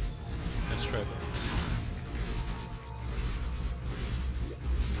 GGG. Let's try that.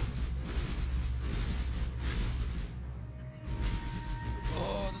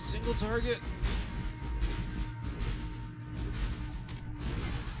 Oh, the single target.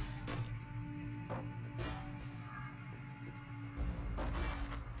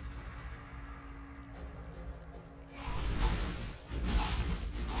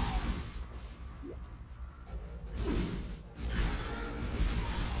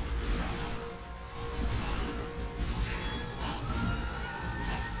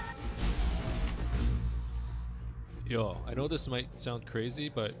 Yo, I know this might sound crazy,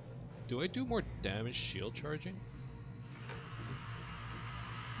 but do I do more damage shield charging?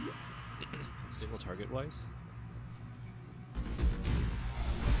 Single target wise?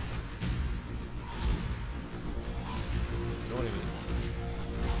 You know what I mean?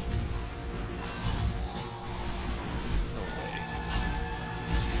 No way.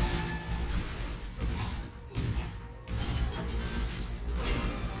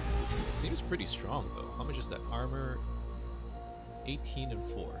 It seems pretty strong though. How much is that? Armor 18 and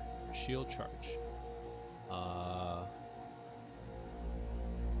 4. Shield charge.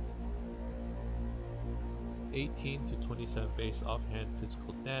 18 to 27 base offhand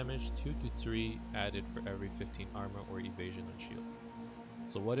physical damage, 2 to 3 added for every 15 armor or evasion on shield.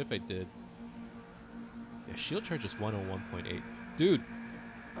 So what if I did... Yeah, shield charge is 101.8. Dude!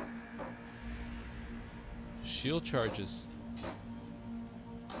 Shield charge is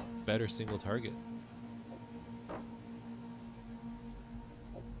better single target.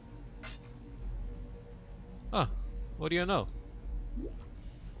 Huh, what do you know?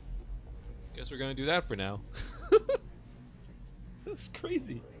 Guess we're gonna do that for now. That's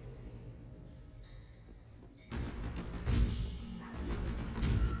crazy.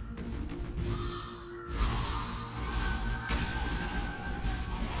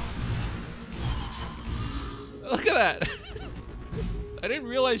 Look at that! I didn't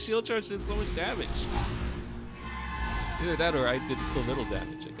realize shield charge did so much damage. Either that or I did so little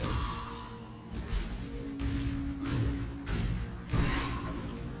damage, I guess.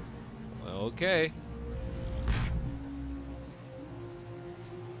 Okay.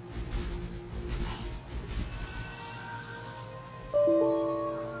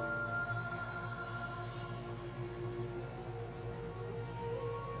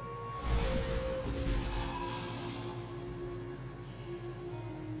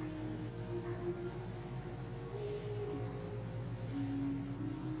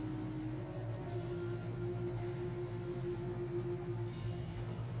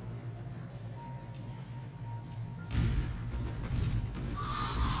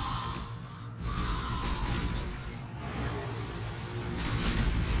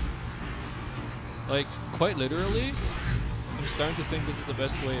 Like, quite literally, I'm starting to think this is the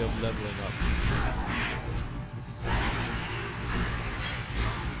best way of leveling up.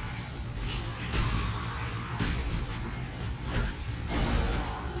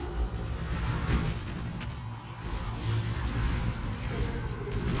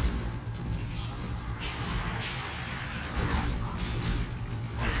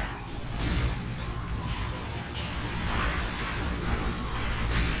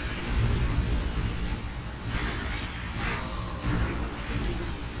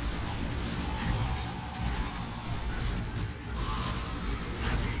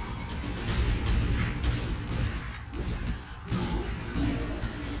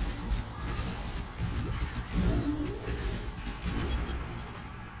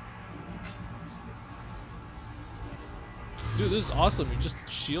 Dude, this is awesome. You just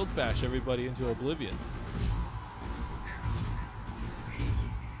shield bash everybody into oblivion.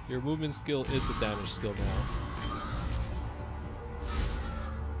 Your movement skill is the damage skill now.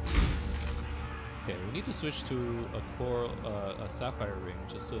 Okay, we need to switch to a coral, a sapphire ring,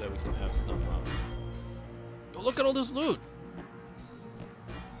 just so that we can have some. Oh, look at all this loot!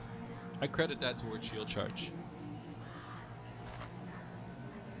 I credit that towards shield charge.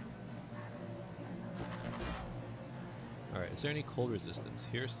 Alright, is there any cold resistance?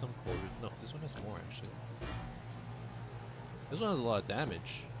 Here's some cold no, this one has more actually. This one has a lot of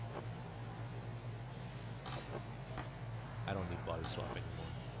damage. I don't need body bother swapping anymore.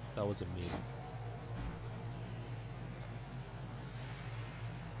 That was a meme.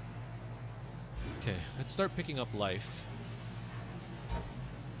 Okay, let's start picking up life.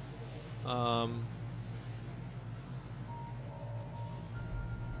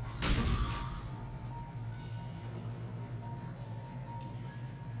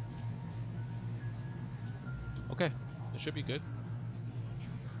 Okay, that should be good.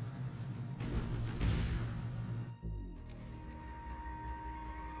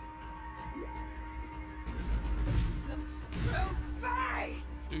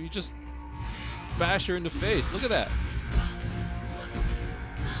 Dude, you just bash her in the face. Look at that.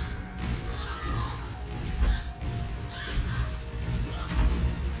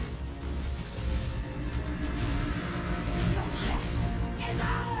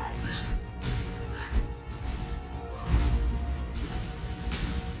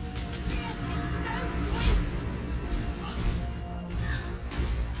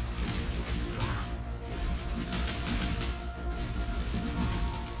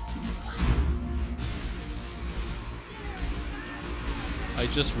 I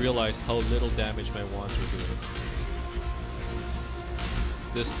just realized how little damage my wands were doing.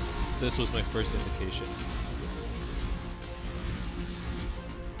 This was my first indication.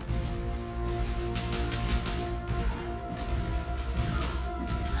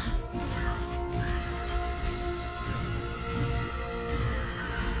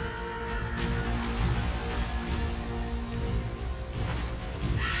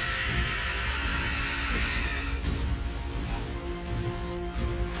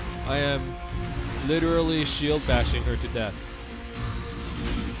 I am literally shield bashing her to death.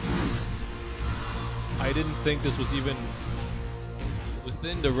 I didn't think this was even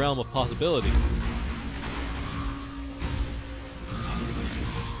within the realm of possibility.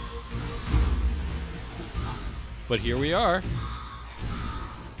 But here we are.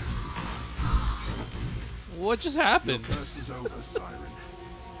 What just happened? Your curse is over, Siren.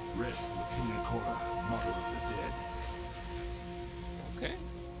 Rest with Hinekora, mother of the dead. Okay.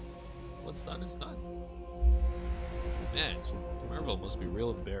 What's done is done. Man, Marvel must be real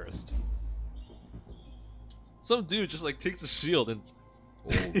embarrassed. Some dude just like takes a shield and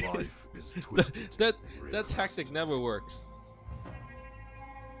All life is twisted. that tactic never works.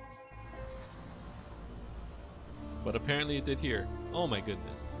 But apparently it did here. Oh my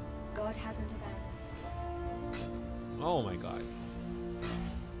goodness. God hasn't abandoned. Oh my god.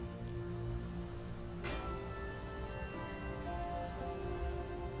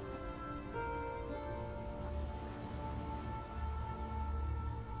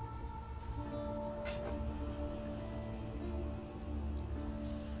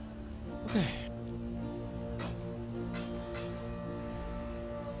 Okay.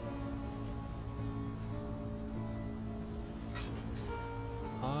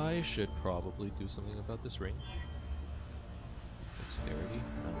 I should probably do something about this ring. Dexterity,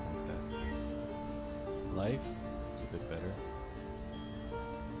 I don't like that. Life, it's a bit better.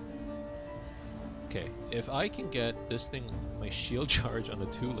 Okay, if I can get this thing, my shield charge on the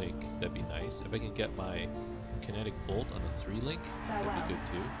 2 link, that'd be nice. If I can get my kinetic bolt on the 3 link, that'd be good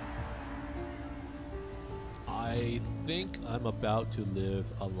too. I think I'm about to live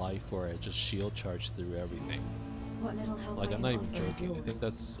a life where I just shield charge through everything. What little help Like, I I'm can not even offer is joking. I yours. think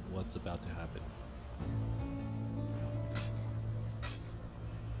that's what's about to happen.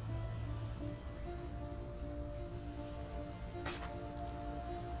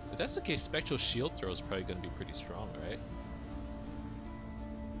 If that's the case, Spectral Shield Throw is probably going to be pretty strong, right?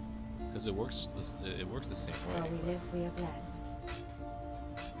 Because it works the same While way. we live, we are blessed.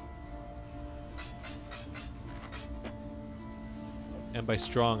 And by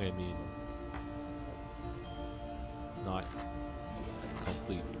strong, I mean not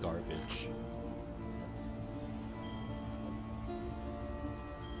complete garbage.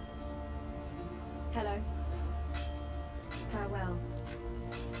 Hello. Farewell.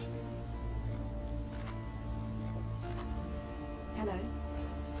 Hello.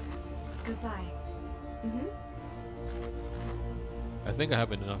 Goodbye. I think I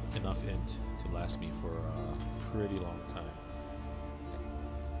have enough int to last me for a pretty long time.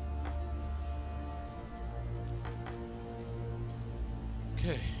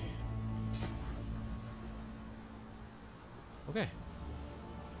 Okay. Okay.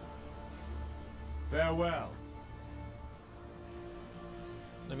 Farewell.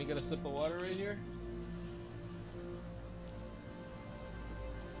 Let me get a sip of water right here.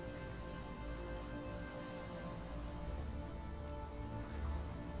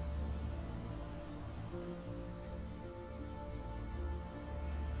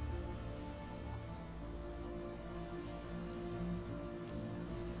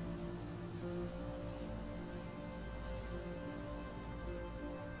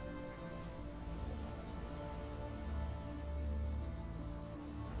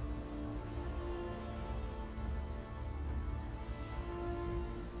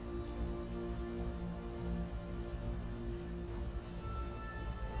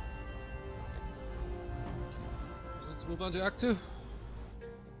 move on to Act 2.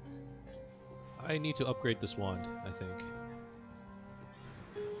 I need to upgrade this wand, I think.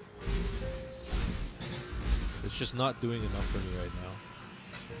 It's just not doing enough for me right now.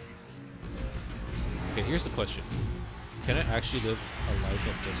 Okay, here's the question. Can I actually live a life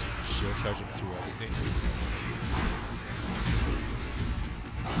of just shield charging through everything?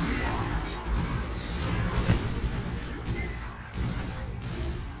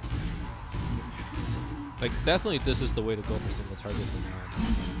 Like, definitely this is the way to go for single target for now.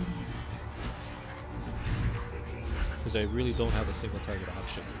 Because I really don't have a single target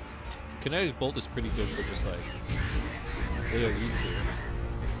option. Kinetic Bolt is pretty good for just like AoE through.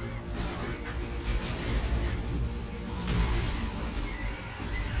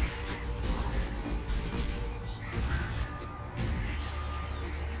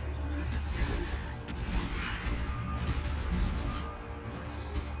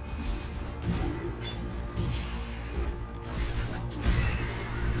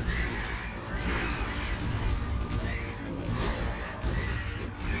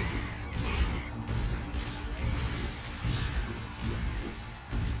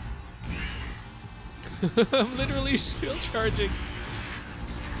 I'm literally shield charging.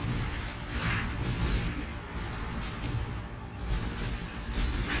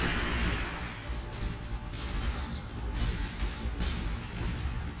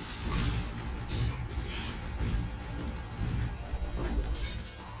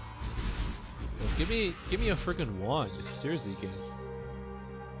 Give me a freaking wand. Seriously, game.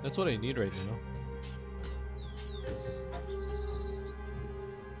 That's what I need right now.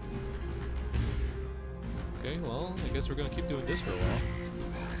 Okay, well, I guess we're gonna keep doing this for a while.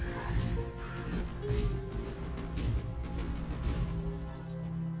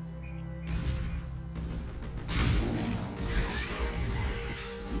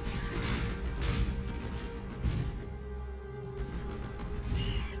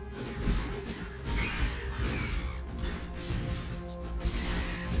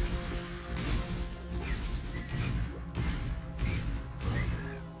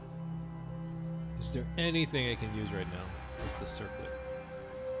 Is there anything I can use right now? Just the circlet.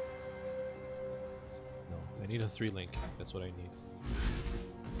 No, I need a 3-link. That's what I need.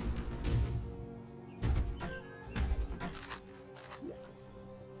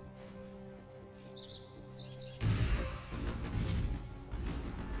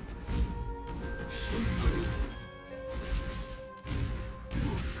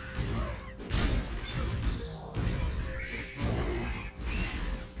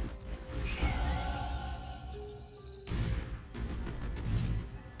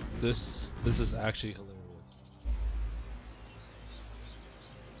 This is actually hilarious.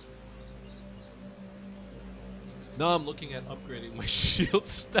 Now I'm looking at upgrading my shield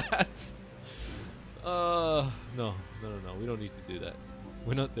stats. No, we don't need to do that.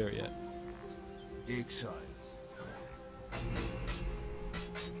 We're not there yet. Exile.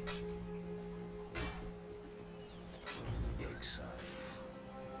 Exile.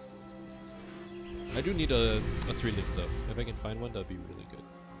 I do need a 3-link though. If I can find one, that'd be really good.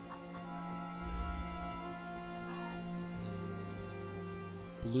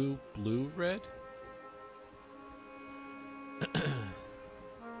 Blue, red?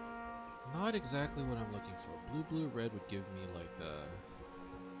 Not exactly what I'm looking for. Blue, red would give me like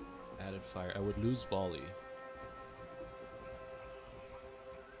added fire. I would lose volley.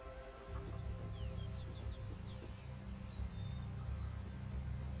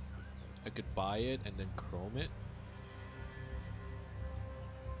 I could buy it and then chrome it.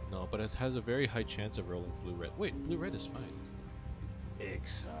 No, but it has a very high chance of rolling blue-red. Wait, blue-red is fine.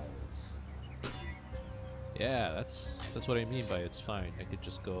 Exiles. Yeah, that's what I mean by it's fine. I could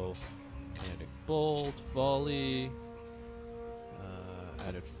just go kinetic bolt, volley,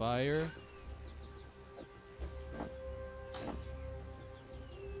 added fire.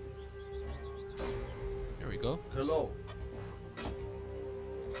 There we go. Hello.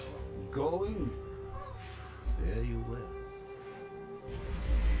 Going? There you will.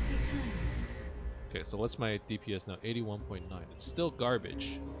 Okay, so what's my DPS now? 81.9. It's still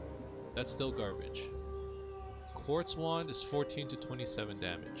garbage. That's still garbage. Quartz Wand is 14 to 27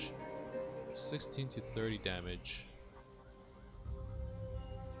 damage. 16 to 30 damage.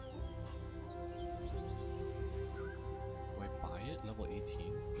 Do I buy it? Level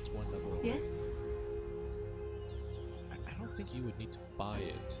 18? It's one level. Yes? I don't think you would need to buy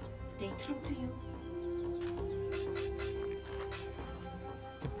it. Stay true to you.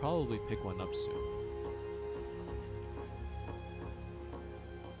 Can probably pick one up soon.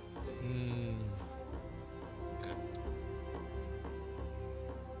 Okay.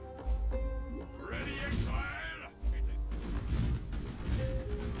 Ready, Exile? It is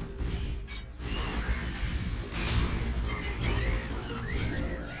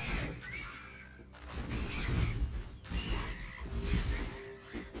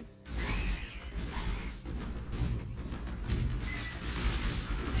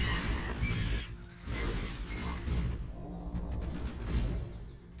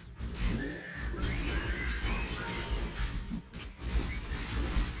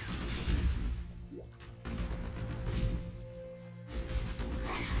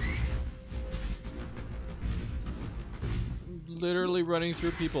literally running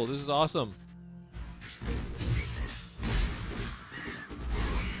through people. This is awesome.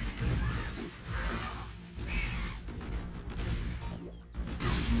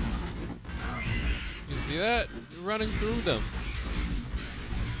 You see that? You're running through them.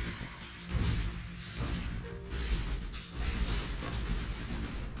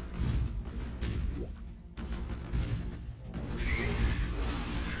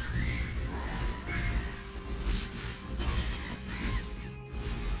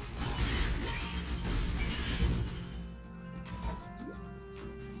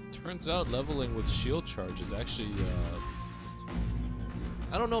 Turns out leveling with shield charge is actually,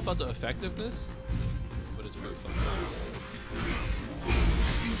 I don't know about the effectiveness, but it's very fun.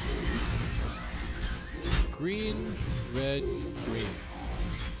 Green, red, green.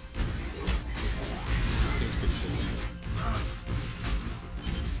 Seems pretty good.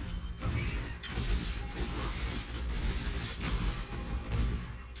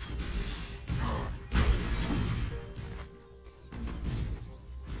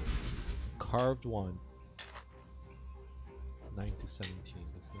 Carved one. 9 to 17.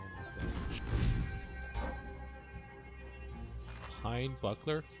 That's not enough damage. Pine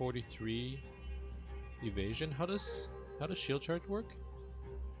buckler 43 evasion. How does shield charge work?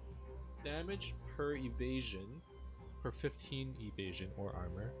 Damage per evasion per 15 evasion or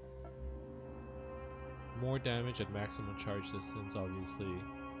armor. More damage at maximum charge distance, obviously.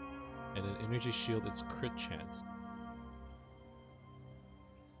 And an energy shield is crit chance.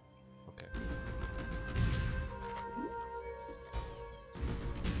 Okay.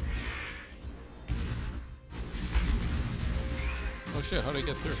 Oh shit, how do I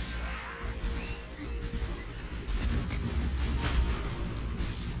get through?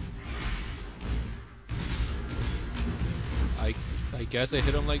 I guess I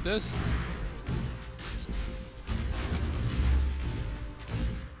hit him like this.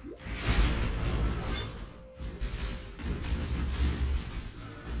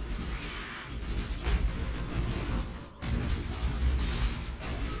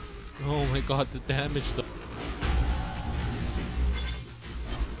 Oh my god, the damage though.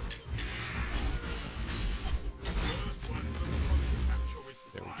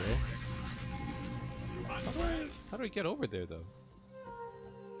 There we go. How do I get over there though?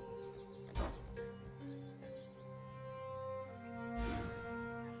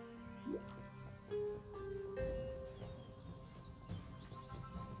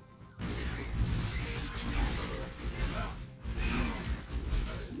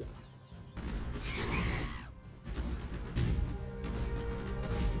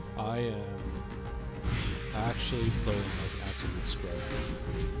 I am actually playing like absolute scrub.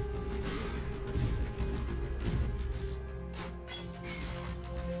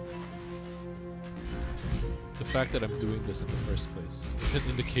 The fact that I'm doing this in the first place is an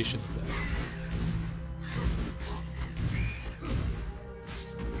indication of that.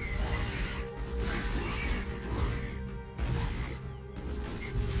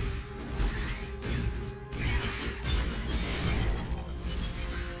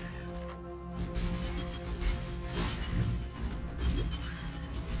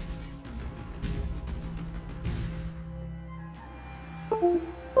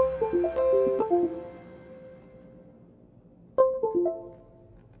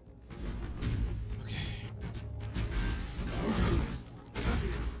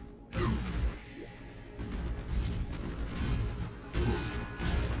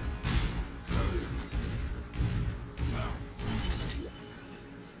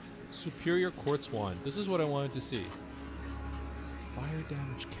 Superior Quartz Wand. This is what I wanted to see. Fire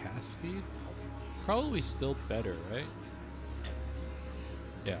damage cast speed? Probably still better, right?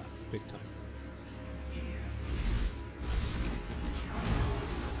 Yeah, big time.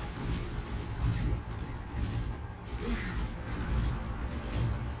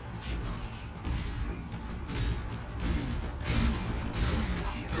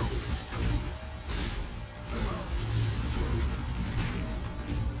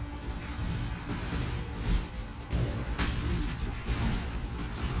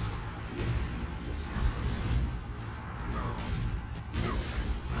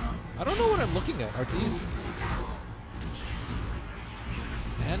 I don't know what I'm looking at. Are these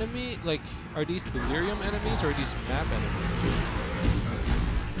enemy, like, are these Delirium enemies or are these map enemies?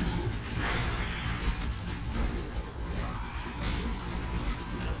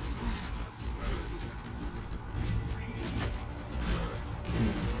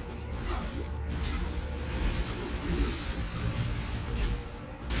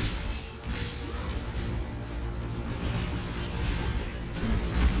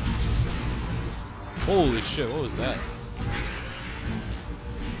 Holy shit, what was that?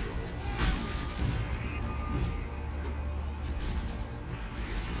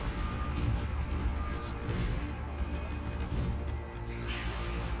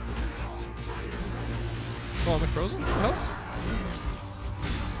 Oh, am I frozen? What the hell?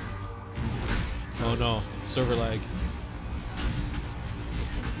 Oh no, server lag.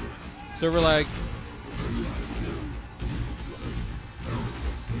 Server lag.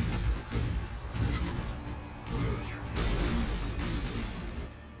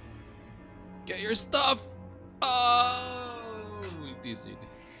 Get your stuff! Oh, we DC'd.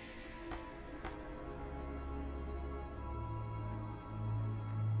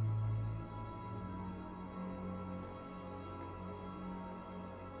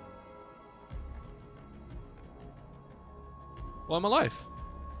 Well, I'm alive.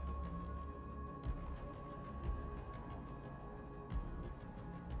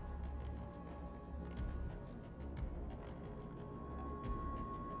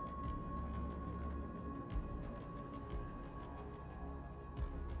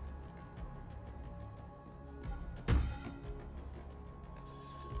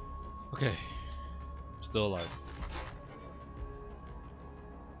 Okay. I'm still alive.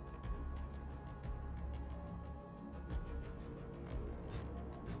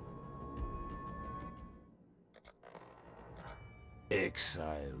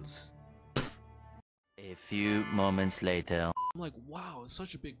 Exiles. A few moments later. I'm like, wow, it's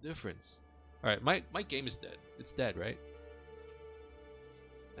such a big difference. Alright, my game is dead. It's dead, right?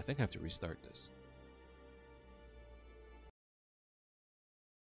 I think I have to restart this.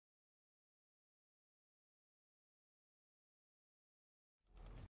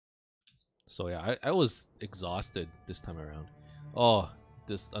 So yeah, I was exhausted this time around. Oh,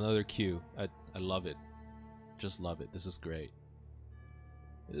 just another queue. I love it. Just love it. This is great.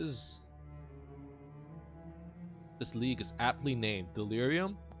 This league is aptly named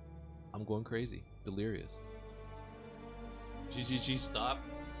Delirium. I'm going crazy. Delirious. GGG, stop.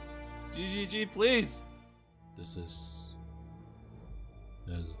 GGG, please. This is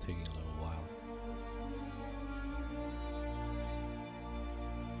taking a little while.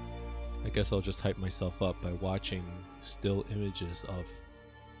 I guess I'll just hype myself up by watching still images of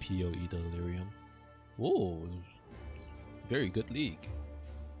PoE Delirium. Whoa, very good league.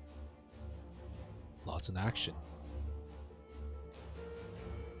 Lots in action.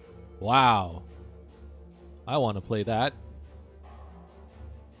 Wow. I want to play that.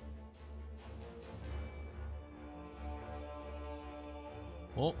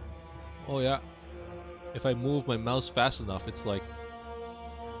 Oh yeah. If I move my mouse fast enough, it's like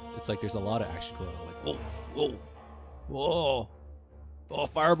there's a lot of action going on. Like, whoa. Oh,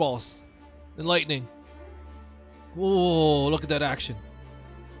 fireballs and lightning. Whoa, look at that action.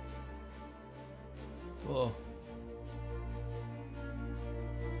 Whoa.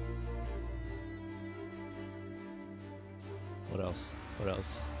 What else?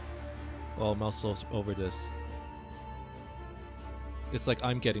 Well, I'm also over this. It's like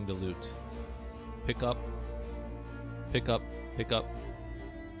I'm getting the loot. Pick up.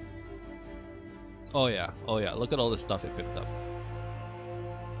 Oh yeah, look at all the stuff I picked up.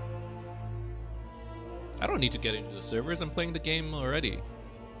 I don't need to get into the servers, I'm playing the game already.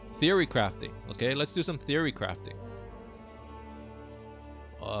 Theory crafting, okay? Let's do some theory crafting.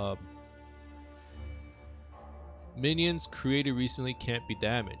 Minions created recently can't be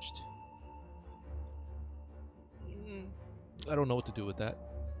damaged. I don't know what to do with that.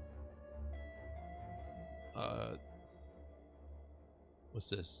 What's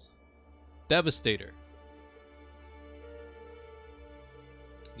this? Devastator.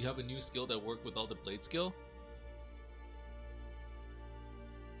 You have a new skill that worked with all the blade skill?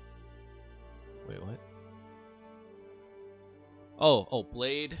 Wait, what? Oh,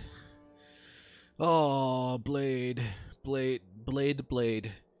 blade. Oh, blade. I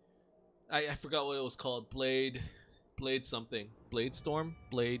forgot what it was called. Blade something. Blade storm?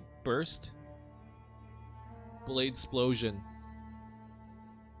 Blade burst? Blade explosion.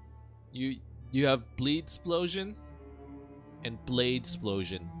 You have bleed explosion and blade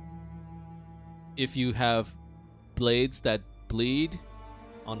explosion. If you have blades that bleed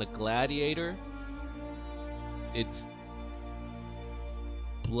on a gladiator, it's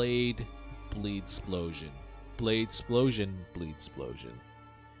bleed explosion. Blade explosion, bleed explosion.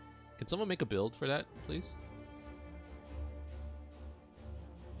 Can someone make a build for that, please?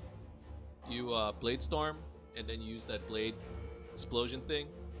 You blade storm, and then you use that blade explosion thing.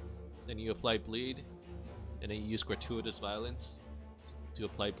 Then you apply bleed, and then you use gratuitous violence to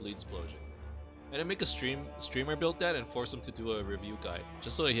apply bleed explosion. And then make a streamer build that and force him to do a review guide,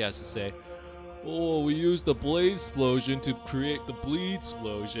 just so he has to say, "Oh, we used the blade explosion to create the bleed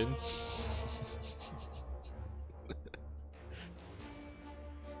explosion."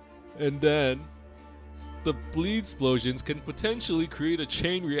 And then the bleed explosions can potentially create a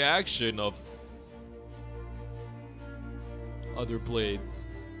chain reaction of other blades,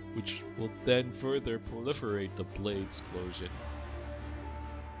 which will then further proliferate the blade explosion,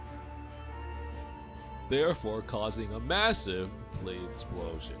 therefore causing a massive blade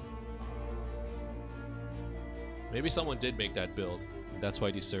explosion. Maybe someone did make that build, and that's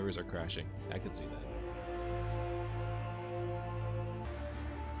why these servers are crashing. I can see that.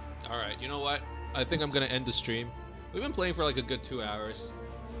 Alright, you know what? I think I'm gonna end the stream. We've been playing for like a good 2 hours.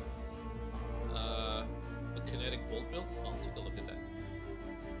 A kinetic bolt build? I'll take a look at that.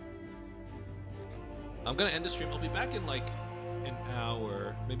 I'm gonna end the stream. I'll be back in like an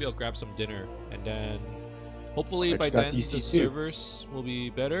hour. Maybe I'll grab some dinner, and then hopefully by then the servers will be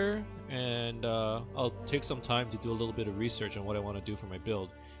better, and I'll take some time to do a little bit of research on what I want to do for my build.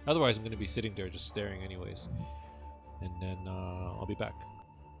 Otherwise, I'm gonna be sitting there just staring anyways. And then I'll be back.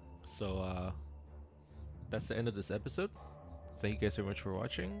 So that's the end of this episode. Thank you guys very much for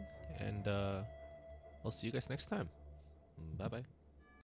watching, and I'll see you guys next time. Bye bye.